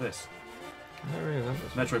about this? I don't really remember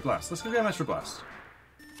this. Metro Blast. Let's go get Metro Blast.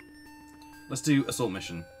 Let's do Assault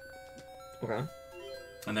Mission. Okay.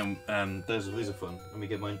 And then these are fun. Let me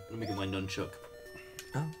get my nunchuck.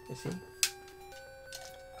 Oh, I see.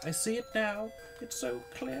 I see it now. It's so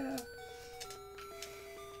clear.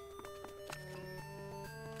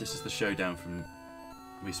 This is the showdown from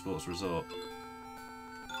Wii Sports Resort.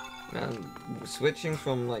 Man, switching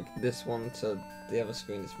from like this one to the other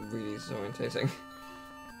screen is really disorientating.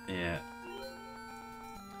 Yeah.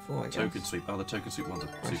 I guess. Token sweep. Oh, the token sweep ones are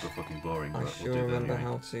super fucking boring. I But sure we'll do that remember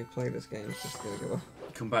anyway. how to play this game. It's just gonna go.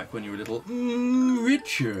 Come back when you're a little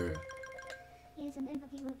richer. Here's an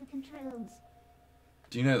overview of the controls.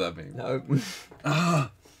 Do you know that meme? No.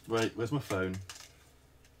 Ah! Wait, where's my phone?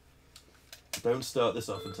 Don't start this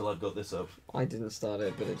off until I've got this up. I didn't start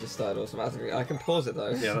it, but it just started automatically. I can pause it though.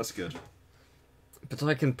 Yeah, that's good. But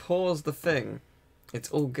I can pause the thing. It's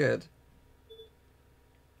all good.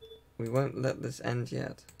 We won't let this end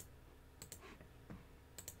yet.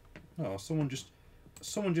 Oh, someone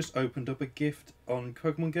just opened up a gift on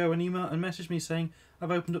Pokemon Go and emailed and messaged me saying, I've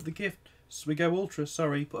opened up the gift. Swigo Ultra,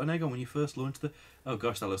 sorry, put an egg on when you first launched the... Oh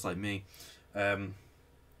gosh, that looks like me.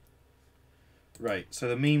 Right, so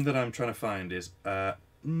the meme that I'm trying to find is... Oh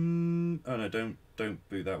no, don't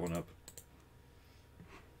boot that one up.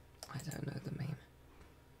 I don't know the meme.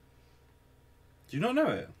 Do you not know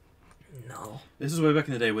it? No. This is way back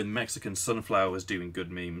in the day when Mexican Sunflower was doing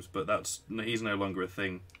good memes, but he's no longer a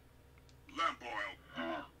thing. Lamp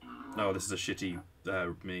oil. No, this is a shitty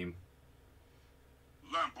meme.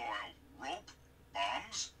 Lamp oil. Rope.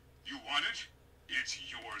 Bombs. You want it? It's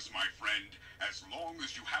yours, my friend, as long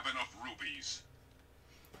as you have enough rubies.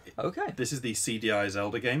 Okay. This is the CDI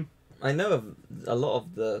Zelda game. I know of a lot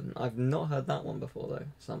of the... I've not heard that one before though,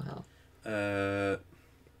 somehow.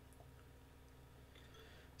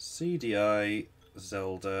 CDI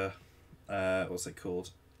Zelda, what's it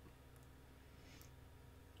called?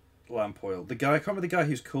 Lamp oil. The guy, I can't remember the guy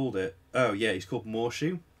who's called it. Oh yeah, he's called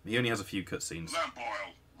Morshu. He only has a few cutscenes. Lamp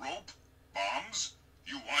oil. Rope. Bombs.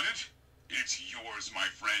 You want it? It's yours, my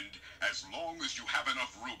friend, as long as you have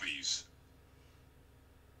enough rubies.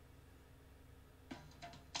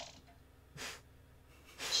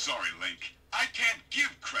 Sorry, Link. I can't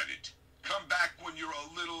give credit. Come back when you're a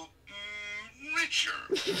little... richer.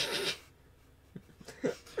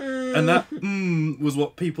 And that was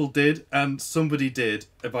what people did, and somebody did,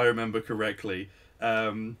 if I remember correctly.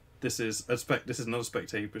 This is not a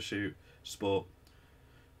spectator pursuit sport.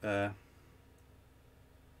 Oh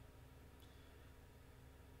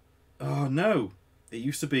no! It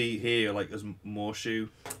used to be here like as Morshu.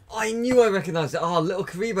 I knew I recognised it. Oh, Little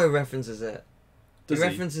Karibo references it. Does he he?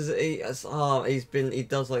 references it. He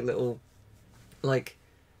does like little, like,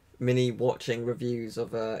 mini watching reviews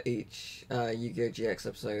of each Yu-Gi-Oh! GX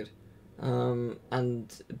episode.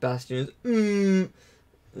 And Bastion is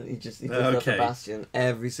he does that for Okay. Bastion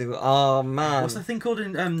every single. Oh man. What's the thing called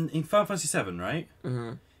in Final Fantasy VII, right?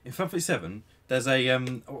 Mm-hmm. In Final Fantasy VII, there's a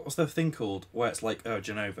what's the thing called where it's like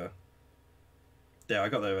Genova. Yeah, I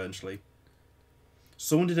got there eventually.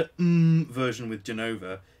 Someone did a version with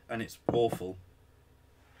Genova, and it's awful.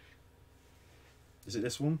 Is it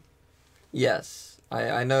this one? Yes,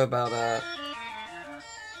 I know about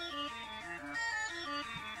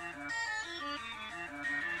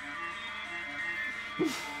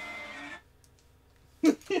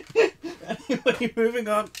Anyway, moving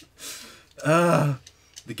on.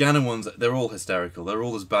 The Ganon ones, they're all hysterical. They're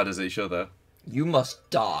all as bad as each other. You must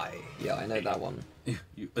die. Yeah, I know that one. And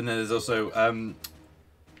then there's also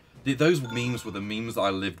those memes were the memes that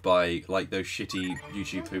I lived by, like those shitty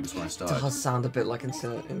YouTube poops when I It started. does sound a bit like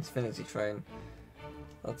Infinity Train.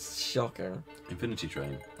 That's shocking. Infinity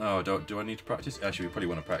Train. Oh, do I need to practice? Actually, we probably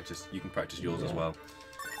want to practice. You can practice yours as Yeah. well.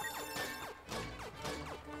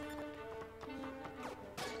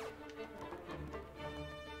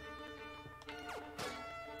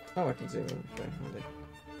 Oh, I can zoom in. Okay, handy.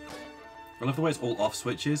 I love the way it's all off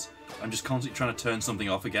switches. I'm just constantly trying to turn something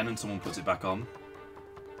off again and someone puts it back on.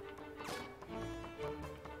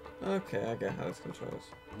 Okay, I get how it's controls.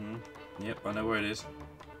 Yep, I know where it is.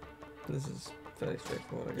 This is fairly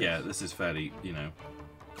straightforward, I guess. Yeah, this is fairly, you know.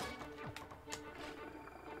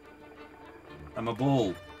 I'm a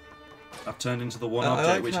ball. I've turned into the one I object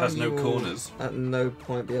like which how has no you will corners. At no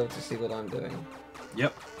point be able to see what I'm doing.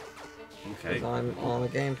 Yep. Okay. Because I'm on a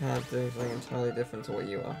gamepad doing something entirely different to what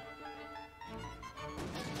you are.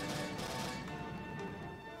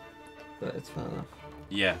 But it's fair enough.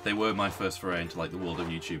 Yeah, they were my first foray into like the world of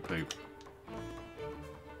YouTube poop.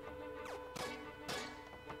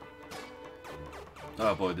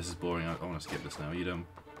 Oh boy, this is boring. I want to skip this now. You don't.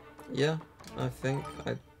 Yeah, I think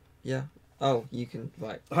yeah. Oh, you can,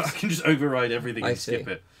 right. I can just override everything and skip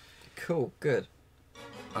see. it. Cool, good.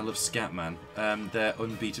 I love Scatman. They're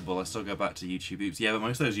unbeatable. I still go back to YouTube poops. Yeah, but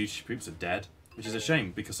most of those YouTube poops are dead, which is a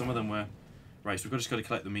shame because some of them were. Right, so we've just got to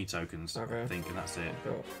collect the me tokens, Okay. I think, and that's it.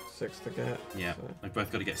 Got 6 to get. Yeah, So we've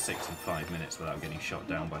both got to get 6 in 5 minutes without getting shot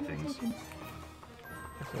down by things.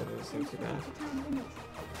 I thought it wasn't too bad. 10 minutes.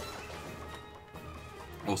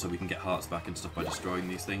 Also, we can get hearts back and stuff by destroying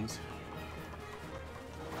these things.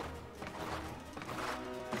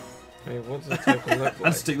 Hey, what does the token look like?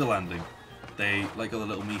 And stick the landing. They like got the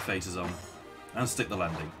little me faces on. And stick the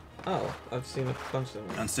landing. Oh, I've seen a bunch of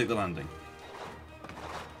them. And stick the landing.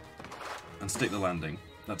 And stick the landing.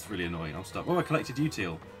 That's really annoying. I'll stop. Oh, I collected you,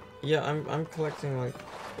 Teal. Yeah, I'm collecting like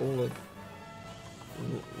all of,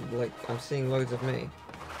 like I'm seeing loads of me.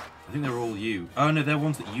 I think they're all you. Oh no, they're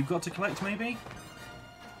ones that you got to collect, maybe?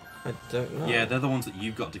 I don't know. Yeah, they're the ones that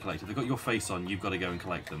you've got to collect. If they've got your face on, you've got to go and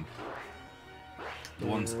collect them. The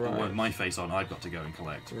ones Right. with my face on, I've got to go and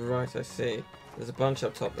collect. Right, I see. There's a bunch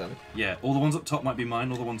up top then. Yeah, all the ones up top might be mine,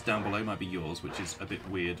 all the ones down below might be yours, which is a bit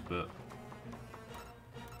weird, but...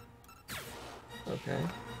 Okay,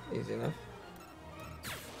 easy enough.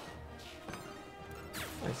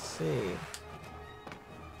 I see.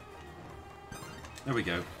 There we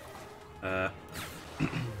go.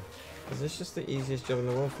 Is this just the easiest job in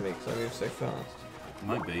the world for me because I move so fast?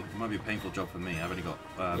 Might be. It might be a painful job for me. I've only got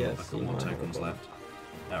Yes, a couple you more might have a tokens problem. left.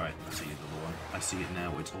 Alright, I see the other one. I see it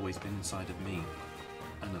now. It's always been inside of me.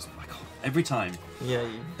 And there's like every time. Yeah,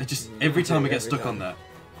 you. It just you every do time I it get every stuck time. on that.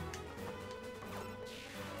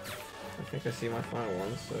 I think I see my final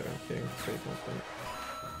one, so I'm feeling pretty confident.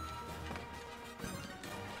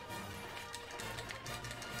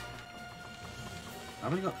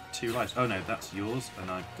 I've only got 2 lives. Oh no, that's yours, and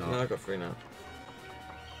I've got. No, I got 3 now.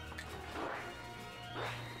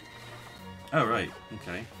 Oh right,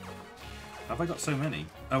 okay. Have I got so many?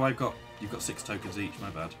 Oh, you've got 6 tokens each. My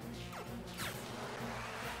bad.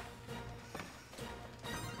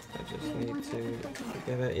 I just need to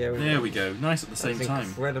get it. Yeah, There we go. Nice at the same That's time.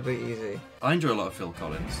 incredibly easy. I enjoy a lot of Phil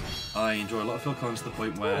Collins. I enjoy a lot of Phil Collins to the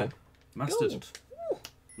point where Oh, mastered. gold.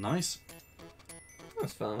 Nice.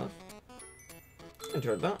 That's fair enough.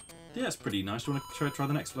 Enjoyed that. Yeah, it's pretty nice. Do you want to try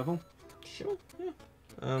the next level? Sure.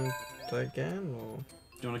 Yeah. Play again or Do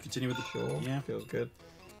you want to continue with the? sure? Yeah. Feels good.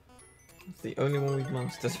 It's the only one we've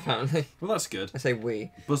mastered apparently. Well, that's good. I say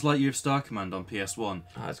we. Buzz Lightyear Star Command on PS1.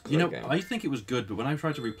 Ah, it's a You know, great game. I think it was good, but when I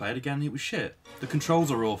tried to replay it again, it was shit. The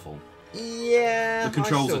controls are awful. Yeah. The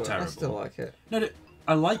controls I are terrible. still like it. No,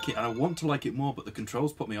 I like it and I want to like it more, but the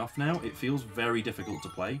controls put me off now. It feels very difficult to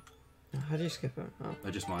play. How do you skip it? Oh.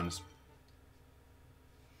 They're just minus.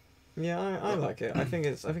 Yeah, I like it. I think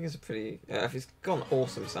it's a pretty. It's got an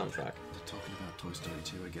awesome soundtrack. They're talking about Toy Story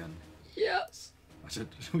 2 again. Yes. I said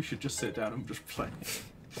we should just sit down and just play.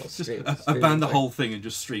 Well, Just stream- I stream ban the thing. whole thing and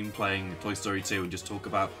just stream playing Toy Story 2 and just talk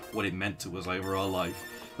about what it meant to us over our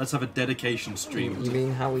life. Let's have a dedication stream You to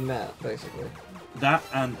mean how we met, basically? that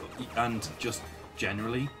and just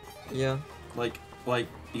generally, Yeah. like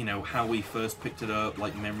you know how we first picked it up,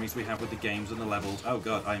 like memories we have with the games and the levels. Oh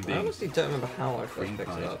god, I'm I being honestly don't remember how I first cream picked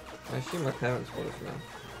pied. it up. I assume my parents bought it for me.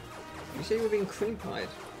 You say you were being cream pied.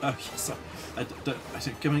 oh yes, I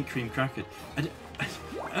said come in cream crackered.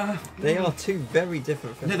 They are two very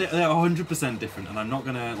different things. No, they're 100% different, and I'm not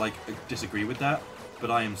gonna like disagree with that.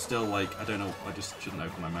 But I am still like I don't know. I just shouldn't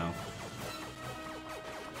open my mouth.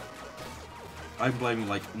 I'm blaming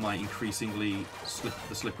like my increasingly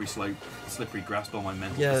slippery grasp on my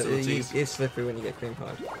mental Yeah, facilities. it's slippery when you get cream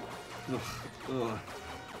pies. Ugh.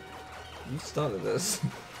 You started this.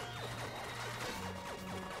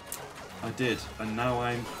 I did, and now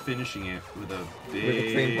I'm finishing it with a big... With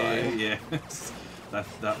a cream pie? Yes.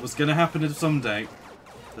 That was going to happen someday.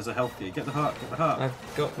 There's a health key. Get the heart, get the heart.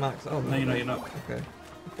 I've got max. Oh, No, you're not. Okay.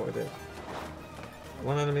 I thought I did.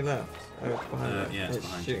 One enemy left. Oh, it's behind me. Yeah, it's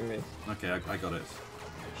behind shooting me. Okay, I got it.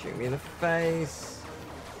 Shooting me in the face.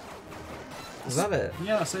 Is that it?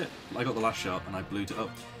 Yeah, that's it. I got the last shot, and I blew it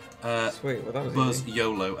up. Sweet, well that was Buzz easy.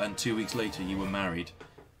 YOLO, and 2 weeks later you were married.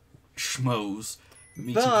 Schmoes.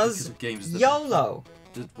 Meeting Buzz because of games that- YOLO!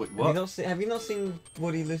 Wait, what? Have you not seen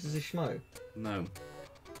Woody loses his schmo? No.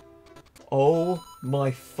 Oh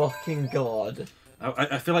my fucking god.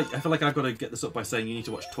 I feel like I've got to get this up by saying you need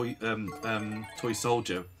to watch Toy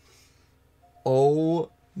Soldier.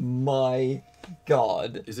 Oh my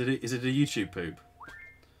god. Is it a YouTube poop?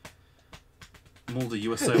 Mulder,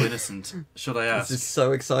 you are so innocent. Should I ask? This is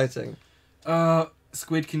so exciting.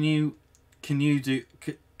 Squid, can you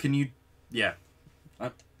yeah.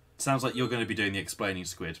 Sounds like you're going to be doing the explaining,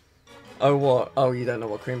 Squid. Oh what? Oh, you don't know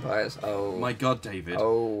what cream pie is? Oh. My god, David.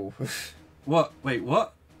 Oh. What? Wait,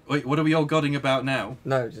 what? Wait, what are we all godding about now?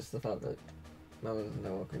 No, just the fact that no one doesn't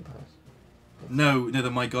know what cream pie is. No,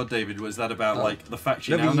 the my god, David, was that about, Oh. like, the fact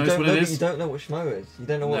she No, now but you knows don't what know it that is? you don't know what schmo is. You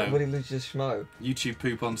don't know what No. Woody loses his schmo. YouTube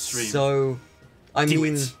poop on stream. So, I Do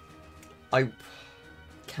mean, it.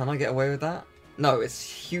 can I get away with that? No, it's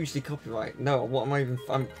hugely copyright. No, what am I even?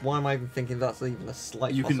 Why am I even thinking that's even a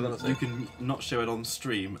slight possibility? You can not show it on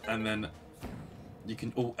stream, and then you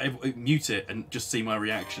can mute it and just see my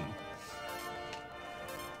reaction.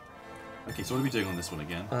 Okay, so what are we doing on this one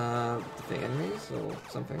again? Defeat enemies or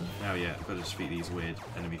something. Oh yeah, I've got to defeat these weird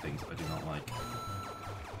enemy things that I do not like.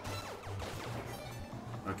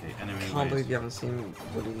 Okay, enemy. Can't believe you haven't seen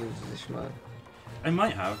Woody loses his schmo. I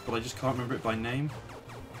might have, but I just can't remember it by name.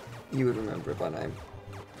 You would remember it by name.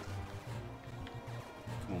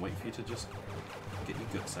 Come on, wait for you to just get your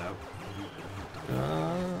guts out.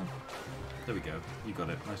 There we go. You got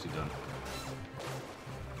it. Nicely done.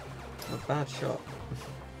 A bad shot.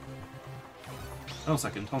 Hold on a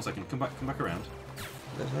second. Come back around.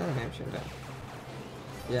 There's no enemy I'm shooting down.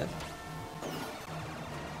 Yeah.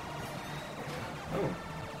 Oh,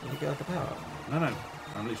 did you get like a power? No.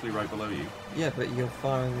 I'm literally right below you. Yeah, but you're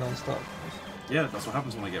firing non-stop. Yeah, that's what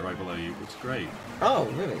happens when I get right below you. It's great. Oh,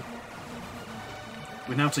 really?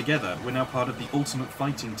 We're now together. We're now part of the ultimate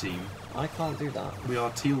fighting team. I can't do that. We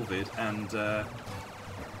are Tealvid, and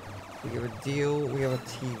We have a deal, we have a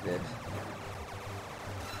T-vid.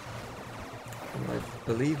 And I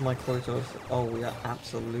believe my quote was, oh, we are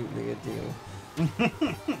absolutely a deal.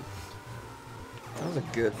 That was a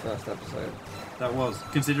good first episode. that was,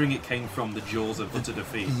 considering it came from the jaws of utter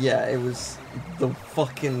defeat. Yeah, it was the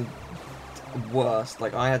fucking worst.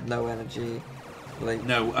 Like, I had no energy. Like,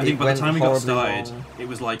 No, I it think by the went time we got horribly started, wrong. it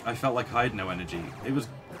was like I felt like I had no energy. It was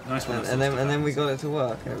nice when And then we got it to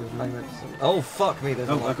work, and it was magnificent. Oh fuck me! There's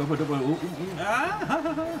a Oh, lot.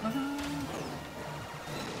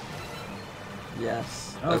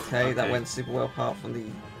 Yes. Oh, Okay, that okay. went super well apart from the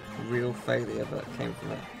real failure that came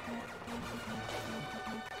from it.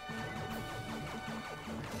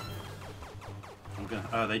 I'm gonna,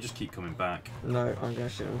 oh, they just keep coming back. No, I'm gonna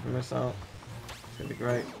shoot him from this out. It's gonna be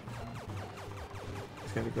great.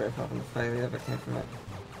 It's gonna be great apart from the failure that came from it.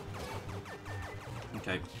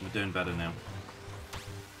 Okay, we're doing better now.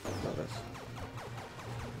 Got this.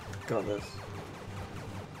 Got this.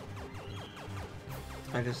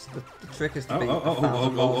 The trick is to be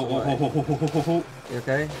 1,000 miles away. You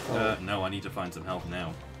okay? Oh, No, I need to find some help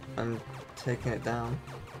now. I'm taking it down.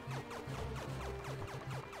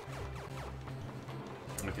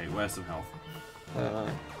 Okay, where's some health? I don't know.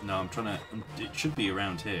 No, I'm trying to. It should be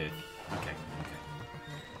around here. Okay.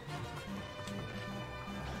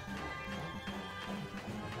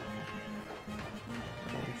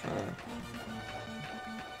 I'm trying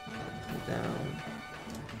to down.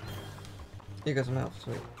 You got some health,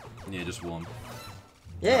 sweet. Yeah, just one.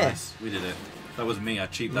 Yeah. Nice, we did it. That was me. I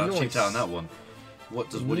cheaped out Nice. on that one. What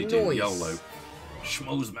does Woody do? Nice. YOLO.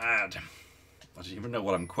 Schmo's mad. I don't even know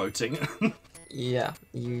what I'm quoting. Yeah,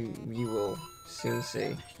 you will soon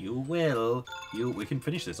see. You will. We can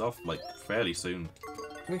finish this off like fairly soon.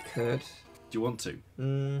 We could. Do you want to?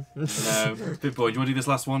 No. Big boy, do you want to do this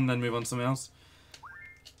last one, then move on to something else?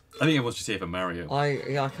 I think everyone's just here for Mario. I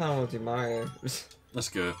kind of want to do Mario. Let's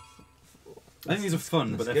go. I think these are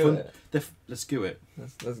fun, but let's they're go fun. Let's go it.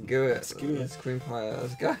 Let's go it. Let's go it. Let's cream fire.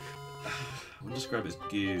 Let's go. I'll just grab his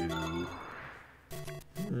goo.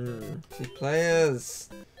 See, players,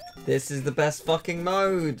 this is the best fucking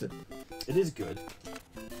mode. It is good.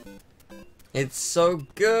 It's so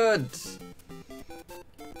good.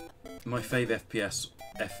 My fave FPS.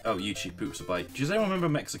 YouTube poops a bite. Does anyone remember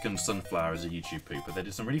Mexican Sunflower as a YouTube pooper? They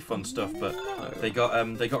did some really fun stuff, but they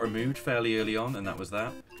got removed fairly early on, and that was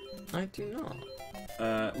that. I do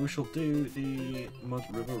not. We shall do the Mud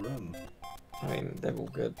River Run. I mean, they're all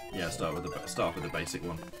good. Yeah, start with the basic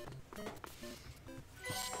one.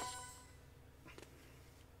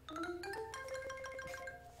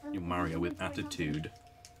 You Mario with attitude.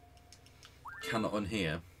 Cannot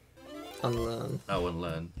unhear. Unlearn. Oh,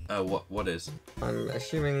 unlearn. Oh, what is? I'm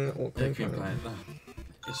assuming what If you play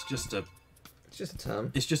it's just a. It's just a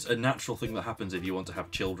term. It's just a natural thing that happens if you want to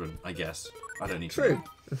have children, I guess. I don't need True.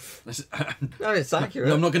 to. True. No, it's accurate.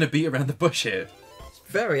 No, I'm not going to beat around the bush here. It's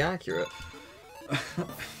very accurate. Oh,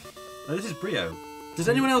 this is Brio. Does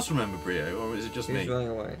anyone else remember Brio, or is it just Who's me? running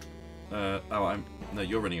away? No,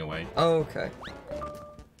 you're running away. Oh, okay.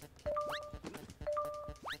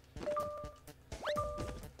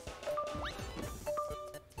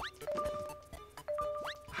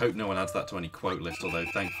 Hope no one adds that to any quote list, although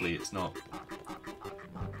thankfully it's not.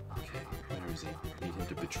 Okay, where is he? Need him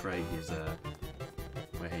to betray his,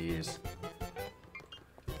 where he is.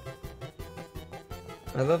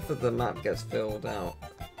 I love that the map gets filled out,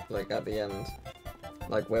 like, at the end.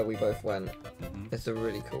 Like, where we both went. Mm-hmm. It's a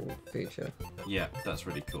really cool feature. Yeah, that's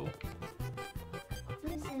really cool.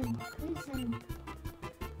 Listen, listen.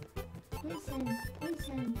 Listen,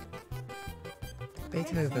 listen.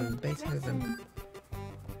 Beethoven, Beethoven.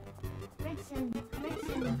 Listen,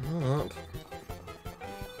 listen. Up.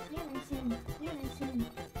 You listen, you listen.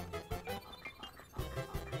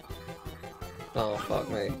 Oh, fuck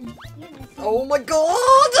me. You listen. Oh my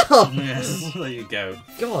god! Yes, there you go.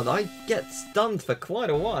 God, I get stunned for quite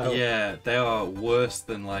a while. Yeah, they are worse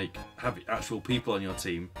than, like, have actual people on your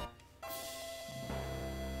team.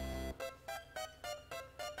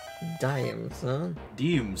 Damn, son.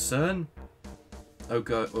 Damn, son. Oh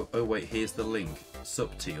god. Oh wait, here's the link.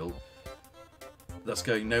 Subteal. That's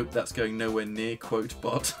going nowhere near quote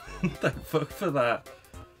bot. Don't fuck for that.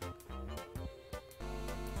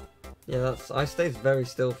 Yeah, I stayed very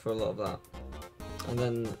still for a lot of that. And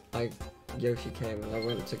then Yoshi came and I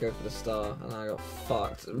went to go for the star and I got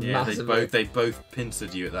fucked Yeah, massively. they both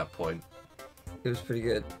pincered you at that point. It was pretty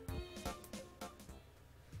good.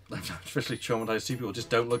 I'm especially traumatized. Two people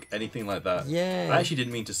just don't look anything like that. Yeah. I actually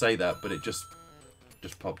didn't mean to say that, but it just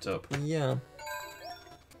popped up. Yeah.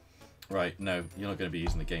 Right, no, you're not going to be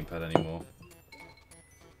using the gamepad anymore.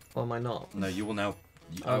 Or am I not? No, you will now.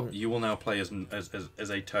 You will now play as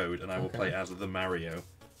a Toad, and I will play as the Mario.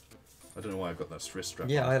 I don't know why I've got that wrist strap.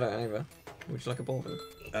 Yeah, on. I don't either. Would you like a bourbon?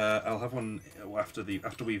 I'll have one after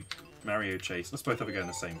we Mario chase. Let's both have a go in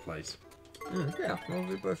the same place. Yeah, well,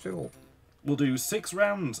 we both do all. We'll do 6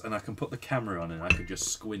 rounds, and I can put the camera on, and I can just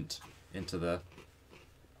squint into the.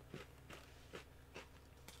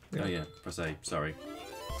 Yeah. Oh yeah, press A. Sorry.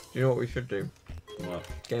 Do you know what we should do? What?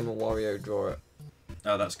 Game of Wario, draw it.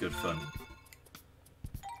 Oh, that's good fun.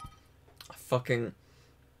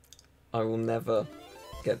 I will never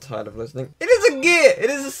get tired of listening. It is a gear! It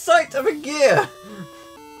is a sight of a gear!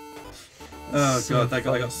 Oh So god, that guy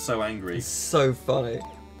funny. got so angry. It's so funny.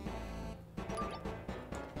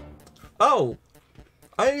 Oh!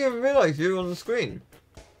 I didn't even realise you were on the screen.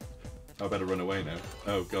 I better run away now.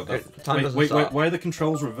 Oh god, Time wait, doesn't wait, start. why are the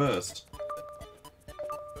controls reversed?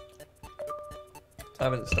 I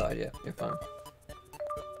haven't started yet. You're fine.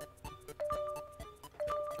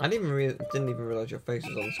 I didn't even realise your face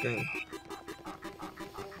was on the screen.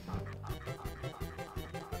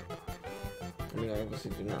 I mean, I obviously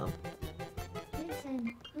do now.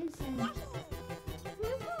 Listen, listen.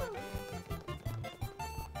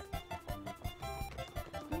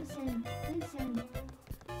 Listen, listen.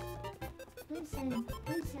 Listen,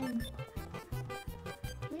 listen.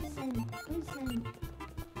 Listen, listen.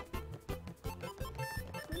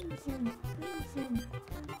 Listen, listen.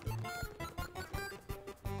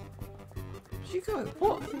 Where'd you go?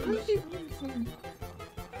 What? Where did you... Listen.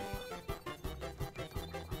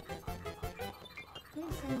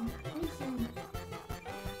 Listen, listen.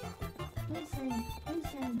 Listen,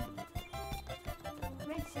 listen.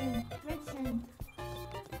 Listen, listen.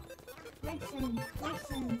 Listen,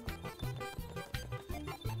 listen.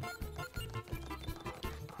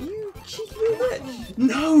 You cheeky little bitch!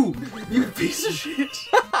 No! You piece of shit!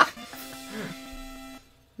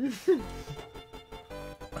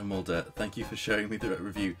 I'm all dead. Thank you for showing me the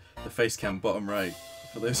review. The face cam bottom right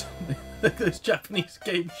for those those Japanese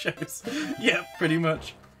game shows. Yeah, pretty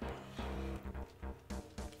much.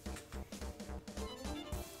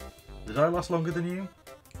 Did I last longer than you?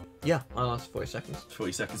 Yeah, I last 40 seconds.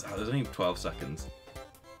 40 seconds. Oh, there's only 12 seconds.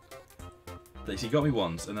 So you got me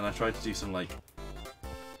once, and then I tried to do some, like...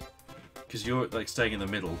 Because you're, like, staying in the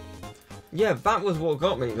middle. Yeah, that was what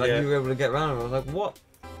got me. Like, Yeah. you were able to get around, and I was like, what?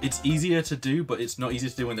 It's easier to do, but it's not easy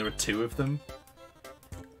to do when there are two of them.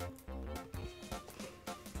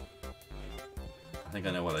 I think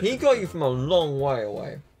I know what I He should got do. you from a long way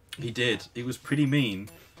away. He did. It was pretty mean.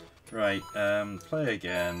 Right, play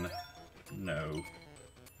again. No.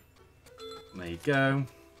 There you go.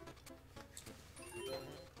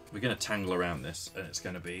 We're going to tangle around this, and it's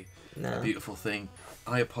going to be No. a beautiful thing.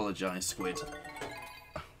 I apologise, Squid.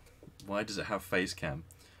 Why does it have face cam?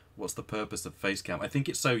 What's the purpose of face cam? I think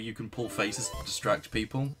it's so you can pull faces to distract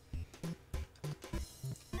people.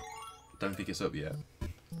 Don't think it's up yet.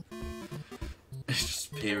 It's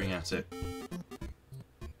just peering at it.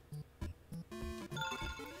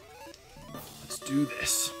 Let's do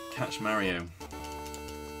this. Catch Mario.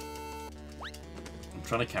 I'm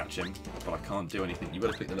trying to catch him, but I can't do anything. You've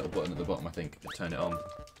got to click the little button at the bottom, I think, to turn it on.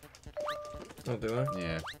 Oh, do I?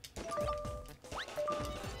 Yeah.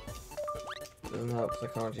 Doesn't help because I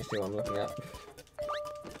can't actually see what I'm looking at.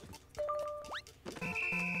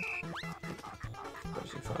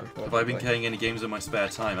 Have I been playing any games in my spare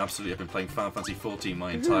time? Absolutely, I've been playing Final Fantasy XIV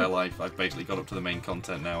my entire life. I've basically got up to the main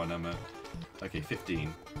content now, and I'm okay,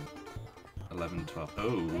 15, 11, 12.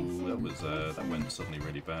 Oh, that went suddenly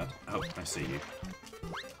really bad. Oh, I see you.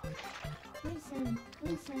 Listen,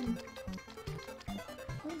 listen.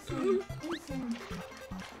 Listen, listen.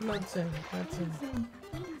 Madsen, Madsen. Listen,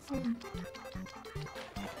 listen.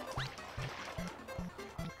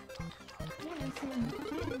 Listen,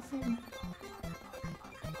 listen.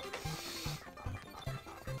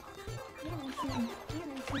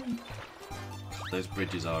 Listen. Those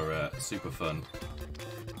bridges are super fun.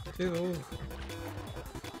 Cool.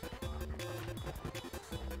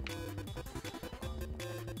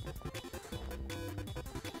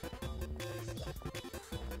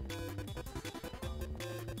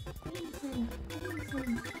 Listen,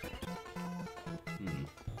 listen. Hmm.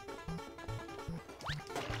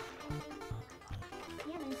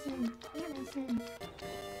 Listen, listen.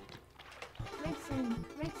 Listen,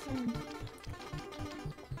 listen.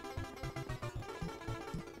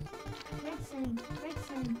 Listen, listen.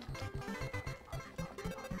 Listen.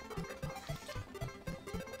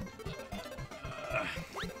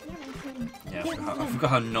 Yeah, I forgot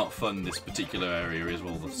how not fun this particular area is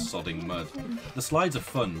with all the sodding mud. The slides are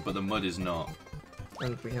fun, but the mud is not.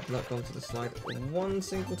 And we have not gone to the slide one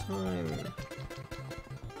single time.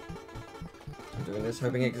 I'm doing this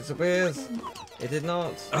hoping it disappears. It did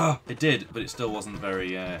not. Ah, it did, but it still wasn't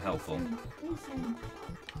very helpful. Listen,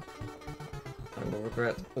 I will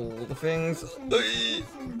regret all the things.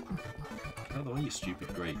 listen. Out of the way, you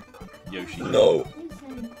stupid great Yoshi. No.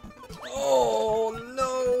 Listen, Oh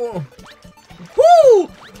no. Woo!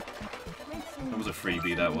 That was a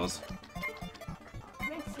freebie, that was.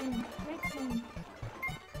 listen, listen.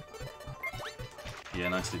 Yeah,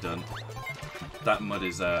 nicely done. That mud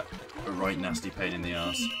is a right nasty pain in the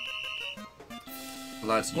arse.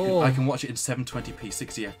 Lads, I can watch it in 720p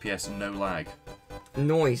 60 FPS and no lag.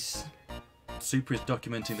 Noise. Super is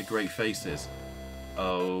documenting the great faces.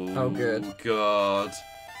 Oh, Oh, good. God.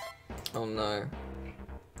 Oh no.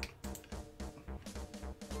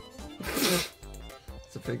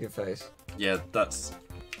 It's a pretty good face. Yeah, that's...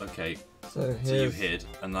 Okay, So so you here's... hid,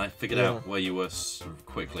 and I figured Yeah. out where you were sort of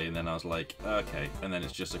quickly, and then I was like, okay. And then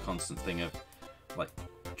it's just a constant thing of, like,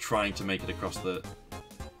 trying to make it across the...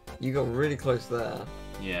 You got really close there,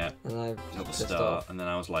 Yeah, and I at the pissed start, off. and then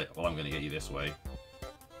I was like, well, I'm going to get you this way.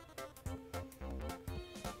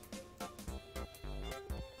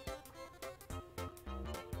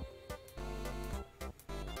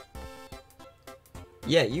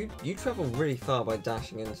 Yeah, you travel really far by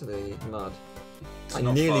dashing into the mud. It's I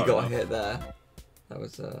not nearly far got enough. hit there. That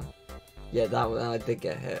was yeah, that one I did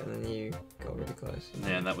get hit, and then you got really close.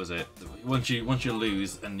 Yeah, and that was it. Once you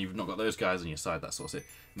lose and you've not got those guys on your side, that sort of it.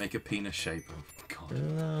 Make a penis shape. Oh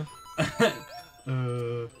God.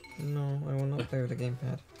 No, no, I will not play with a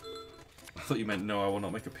gamepad. I thought you meant no. I will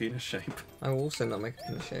not make a penis shape. I will also not make a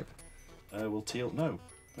penis shape. Will Teal? No,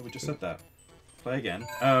 we just said that. Play again.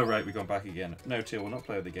 Oh right, we've gone back again. No, Teal will not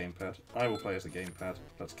play with the gamepad. I will play as a gamepad.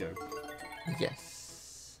 Let's go.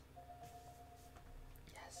 Yes.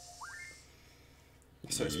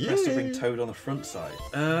 So it's best to bring Toad on the front side.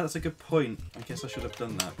 That's a good point. I guess I should have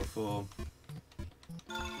done that before.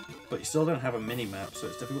 But you still don't have a mini-map, so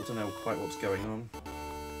it's difficult to know quite what's going on.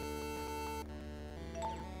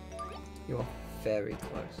 You are very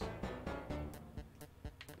close.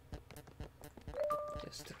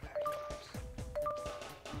 Just very close.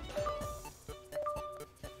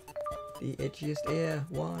 The itchiest ear.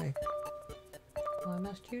 Why? Why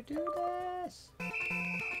must you do this?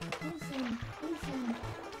 Listen, listen.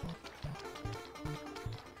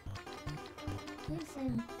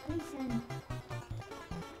 Listen, listen.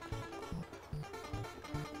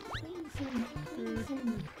 Listen,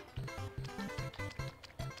 listen.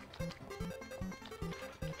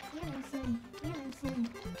 Listen, listen.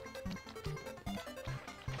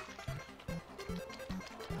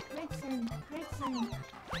 Listen, listen.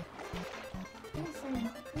 Listen,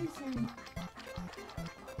 listen.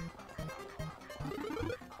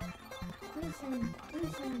 Listen,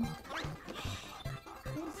 listen.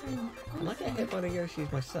 Listen, Am I getting hit by the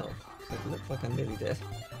Yoshis myself? 'Cause it looks like I nearly did.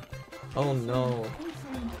 Oh no.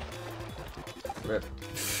 listen, Rip.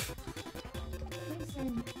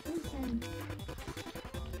 listen, listen.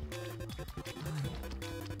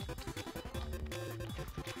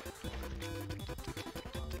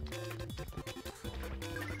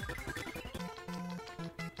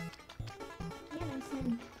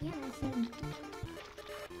 Listen, listen.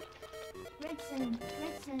 Listen,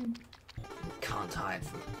 listen. Can't hide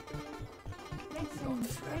from Listen,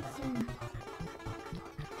 listen.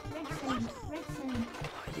 Listen, listen.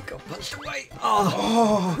 Oh, you got punched away.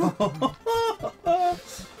 Oh!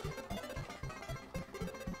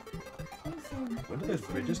 Listen, When do those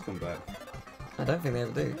bridges come back? I don't think they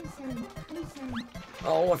ever do. listen, listen.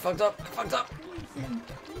 Oh, I fucked up. I fucked up. Listen,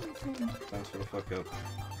 listen. Thanks for the fuck up.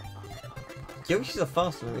 Yoshis are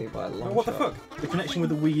faster than me by a long Oh, what the shot. fuck? The connection with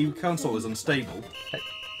the Wii U console is unstable.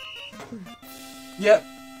 Yep,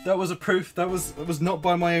 that was a proof. That was not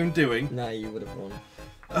by my own doing. Nah, you would have won.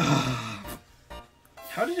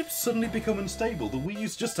 How did it suddenly become unstable? The Wii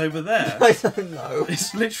U's just over there. I don't know.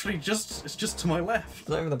 It's literally just to my left. It's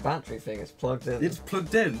not even the battery thing, it's plugged in. It's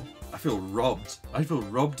plugged in. I feel robbed. I feel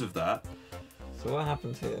robbed of that. So what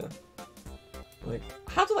happened here? Like,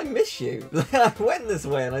 how did I miss you? I went this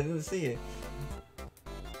way and I didn't see you.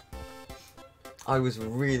 I was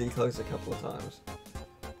really close a couple of times.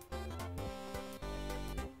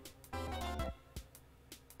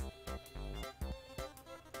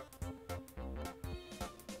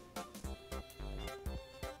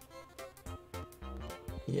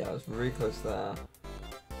 Yeah, I was really close there.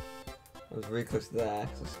 I was really close there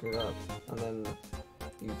because I screwed up. And then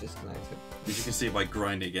you disconnected. As you can see by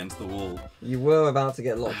grinding against the wall. You were about to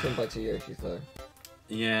get locked in by two Yoshis though.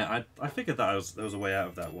 Yeah, I figured that there was a way out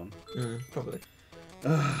of that one. Probably.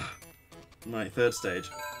 Right, third stage.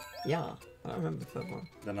 Yeah, I remember the third one.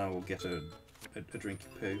 Then I will get a drinky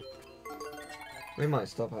poo. We might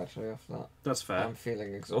stop actually after that. That's fair. I'm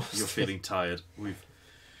feeling exhausted. You're feeling tired.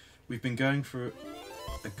 We've been going for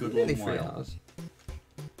a good nearly long 3 while. hours.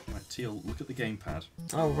 Right, Teal, look at the gamepad.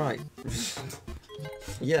 Oh right.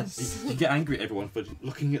 Yes. You get angry at everyone for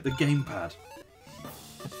looking at the gamepad.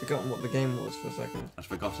 I'd forgotten what the game was for a second. I'd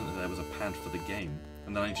forgotten that there was a pad for the game.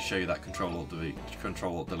 And then I need to show you that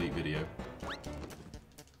Control-Alt-Delete video.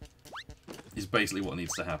 Is basically what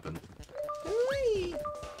needs to happen. Whee! Whee!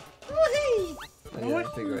 Oh, yeah,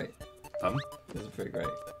 that's pretty great. Fun? This is pretty great.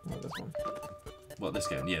 I like this one. What, this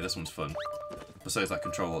game? Yeah, this one's fun. But so is that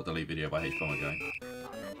Control-Alt-Delete video by H Bomber Guy.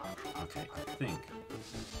 Okay, I think.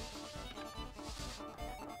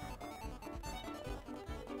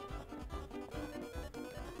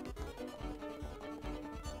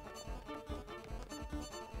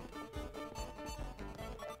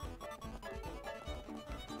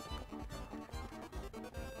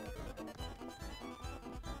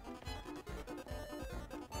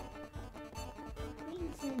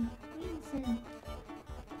 Listen, listen.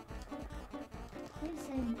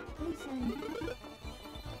 Listen, listen.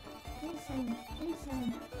 Listen,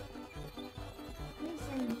 listen.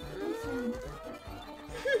 Listen, listen.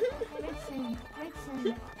 Listen,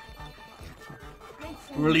 listen.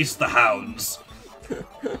 Listen. Release the hounds! Listen,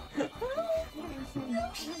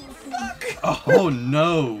 listen. Oh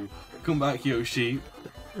no! Come back, Yoshi.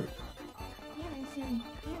 Listen,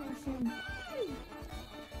 listen.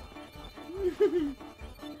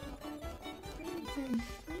 Listen,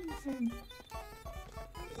 listen.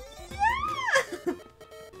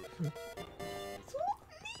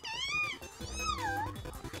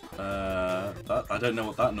 I don't know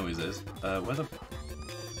what that noise is. Where the...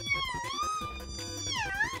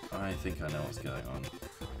 I think I know what's going on.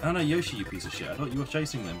 Oh no, Yoshi, you piece of shit. I thought you were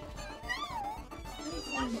chasing them.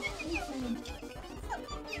 Listen, listen.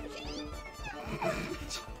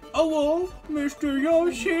 Oh, Mr.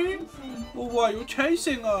 Yoshi! Listen, Well, why are you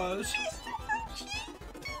chasing us?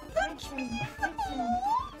 listen,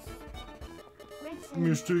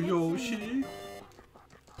 listen. Mr. Yoshi?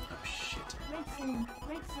 Oh shit. Listen,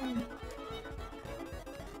 listen.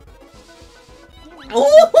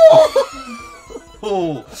 Oh!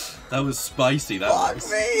 Oh, that was spicy. That Fuck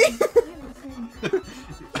was. me!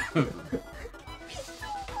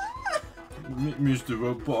 Mr.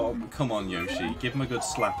 Robot, come on, Yoshi, give him a good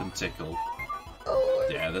slap and tickle. Oh,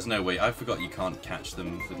 Yeah, there's no way. I forgot you can't catch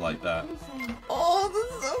them with like that. oh,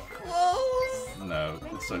 that's so close! No,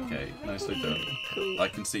 it's okay. Nicely done. Cool. I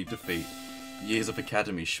concede defeat. Years of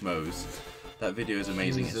Academy schmoes. That video is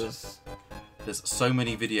amazing. Jesus. There's so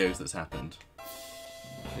many videos that's happened.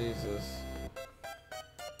 Jesus.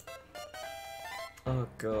 Oh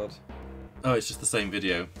god. Oh, it's just the same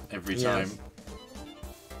video every time. Yes.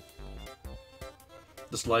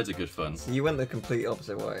 The slides are good fun. So you went the complete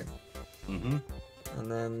opposite way. Mm-hmm.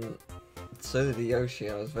 And then so did the Yoshi,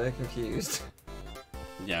 I was very confused.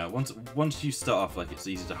 Yeah, once you start off, like, it's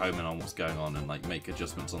easy to home in on what's going on and like make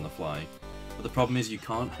adjustments on the fly. But the problem is you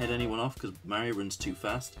can't head anyone off because Mario runs too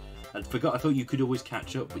fast. I thought you could always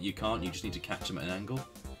catch up, but you can't. You just need to catch him at an angle.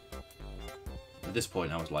 At this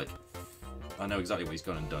point, I was like, I know exactly what he's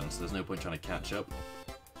gone and done, so there's no point trying to catch up.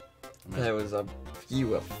 There was a... You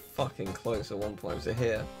were fucking close at one point. Was it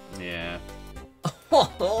here? Yeah.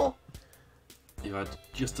 Oh! If I'd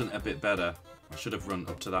just done it a bit better, I should have run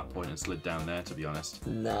up to that point and slid down there, to be honest.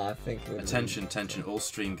 Nah, I think... it Attention, all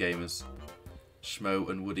stream gamers. Schmo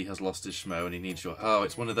and Woody has lost his schmo and he needs your... Oh,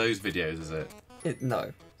 it's one of those videos, is it? No,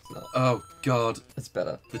 it's not. Oh, God. It's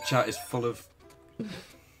better. The chat is full of...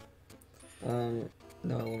 No,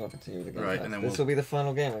 I will not continue the game. Right, and then this will be the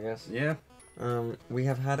final game, I guess. Yeah. We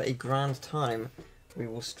have had a grand time. We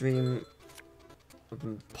will stream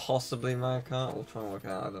possibly Mario Kart. We'll try and work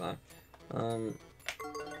out. I don't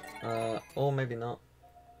know. Or maybe not.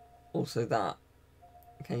 Also that.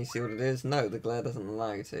 Can you see what it is? No, the glare doesn't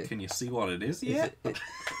allow you to. Can you see what it is? Yeah.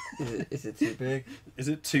 Is it too big? Is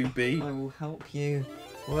it 2B? I will help you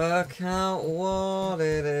work out what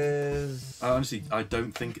it is. Honestly, I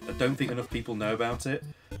don't think enough people know about it.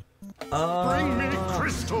 Bring me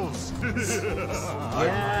crystals!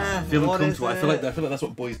 Yeah. Feeling what is comfortable. I feel like it? that's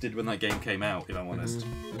what boys did when that game came out. If I'm honest.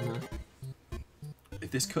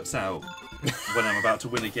 If this cuts out when I'm about to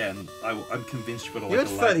win again, I'm convinced you've got You like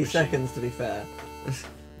had a lag 30 machine. seconds to be fair.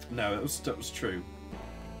 No, that was true,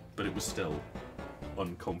 but it was still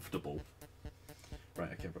uncomfortable.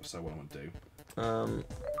 Right. Okay. So what I want to do.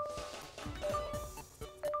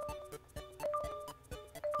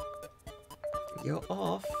 You're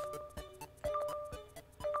off.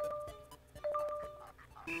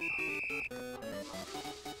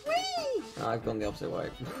 Whee! I've gone the opposite way.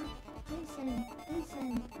 Listen,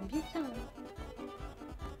 listen, computer.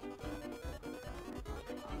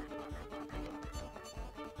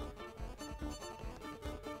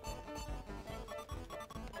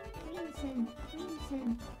 Listen,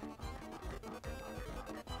 listen.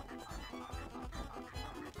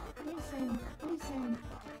 Listen, listen.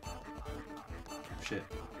 Shit.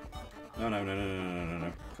 No.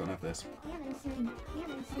 Can't have this. Yeah, listen, yeah,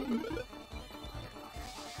 listen.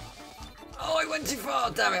 Oh, I went too far!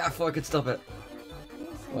 Damn it, I thought I could stop it.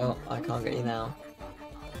 Listen, Well, I can't get you now.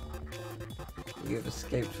 You have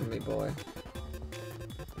escaped from me, boy.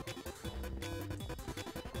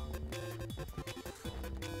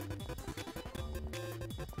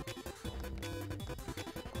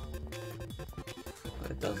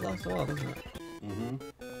 But it does last a while, doesn't it? Mm-hmm.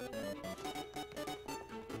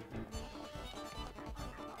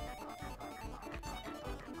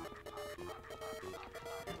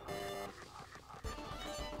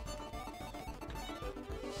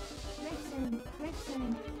 Listen,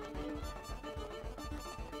 listen.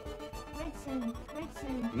 Listen,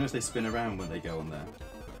 listen. You notice they spin around when they go on there.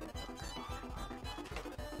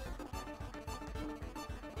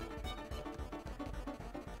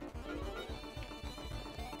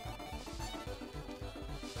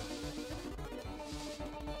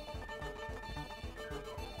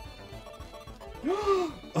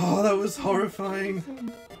 Oh, that was horrifying.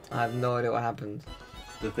 Listen. I have no idea what happened.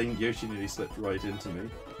 The thing Yoshi nearly slipped right into me.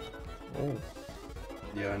 Oh.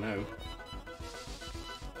 Yeah, I know.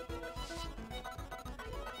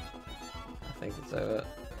 I think it's over.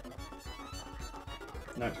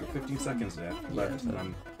 No, it's got 15 seconds left, and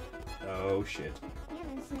I'm... Oh, shit. Yeah,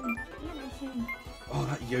 listen, yeah, listen. Oh,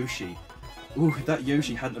 that Yoshi. Ooh, if that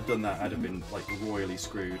Yoshi hadn't have done that, I'd have been, like, royally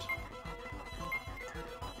screwed.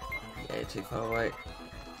 Yeah, you're too far away.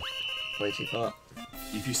 Way too far.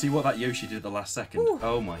 If you see what that Yoshi did at the last second,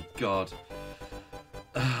 oh my god.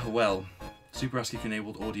 Well, Super ASCII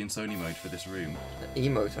enabled audience only mode for this room.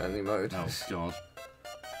 Emote only mode. Oh god.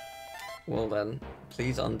 Well then,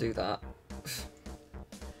 please undo that.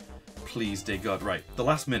 Please, dear god. Right, the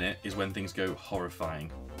last minute is when things go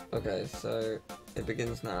horrifying. Okay, so it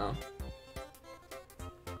begins now.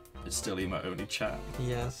 It's still emo only chat.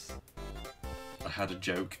 Yes. I had a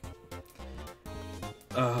joke.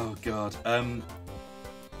 Oh god.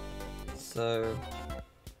 So,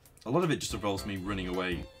 A lot of it just involves me running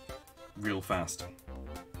away real fast.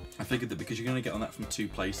 I figured that because you're going to get on that from 2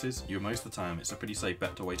 places, most of the time it's a pretty safe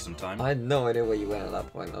bet to waste some time. I had no idea where you went at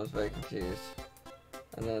that point. I was very confused.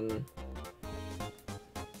 And then...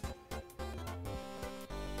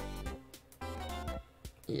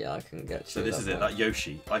 Yeah, I can get you. So this is it, point. that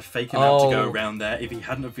Yoshi. I fake him out to go Oh. around there. If he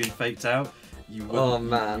hadn't have been faked out, you wouldn't, Oh,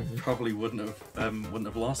 man. you probably wouldn't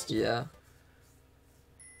have lost. Yeah.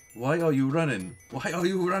 Why are you running? Why are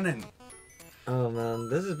you running? Oh man,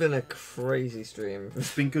 this has been a crazy stream.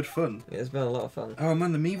 It's been good fun. It's been a lot of fun. Oh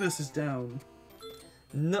man, the Miiverse is down.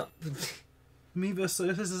 No. Miiverse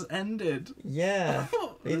service has ended. Yeah.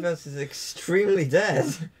 Miiverse is extremely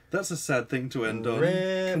dead. That's a sad thing to end on.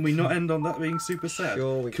 Rip. Can we not end on that being super sad?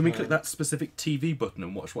 Sure we can we can. click that specific TV button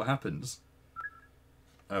and watch what happens?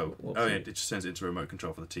 Oh, What's yeah, it? it just turns it into remote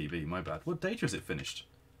control for the TV. My bad. What data has it finished?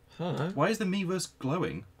 Huh? Why is the Miiverse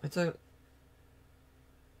glowing? I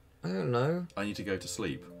don't know. I need to go to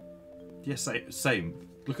sleep. Yes, same.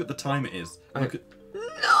 Look at the time it is. Look at.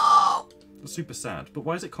 No! That's super sad. But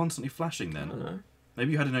why is it constantly flashing I then? don't know.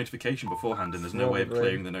 Maybe you had a notification beforehand and there's no way of Probably.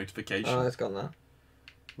 clearing the notification. Oh, it's gone now.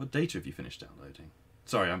 What data have you finished downloading?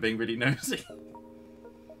 Sorry, I'm being really nosy.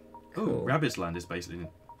 Cool. Oh, Rabbids Land is basically...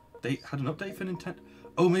 They had an update for Nintendo...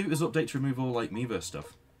 Oh, maybe it was an update to remove all, like, Miiverse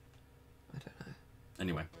stuff. I don't know.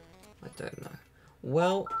 Anyway. I don't know.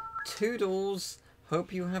 Well, toodles.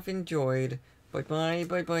 Hope you have enjoyed. Bye bye,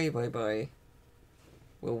 bye bye, bye bye.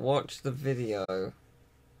 We'll watch the video.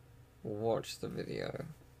 We'll watch the video.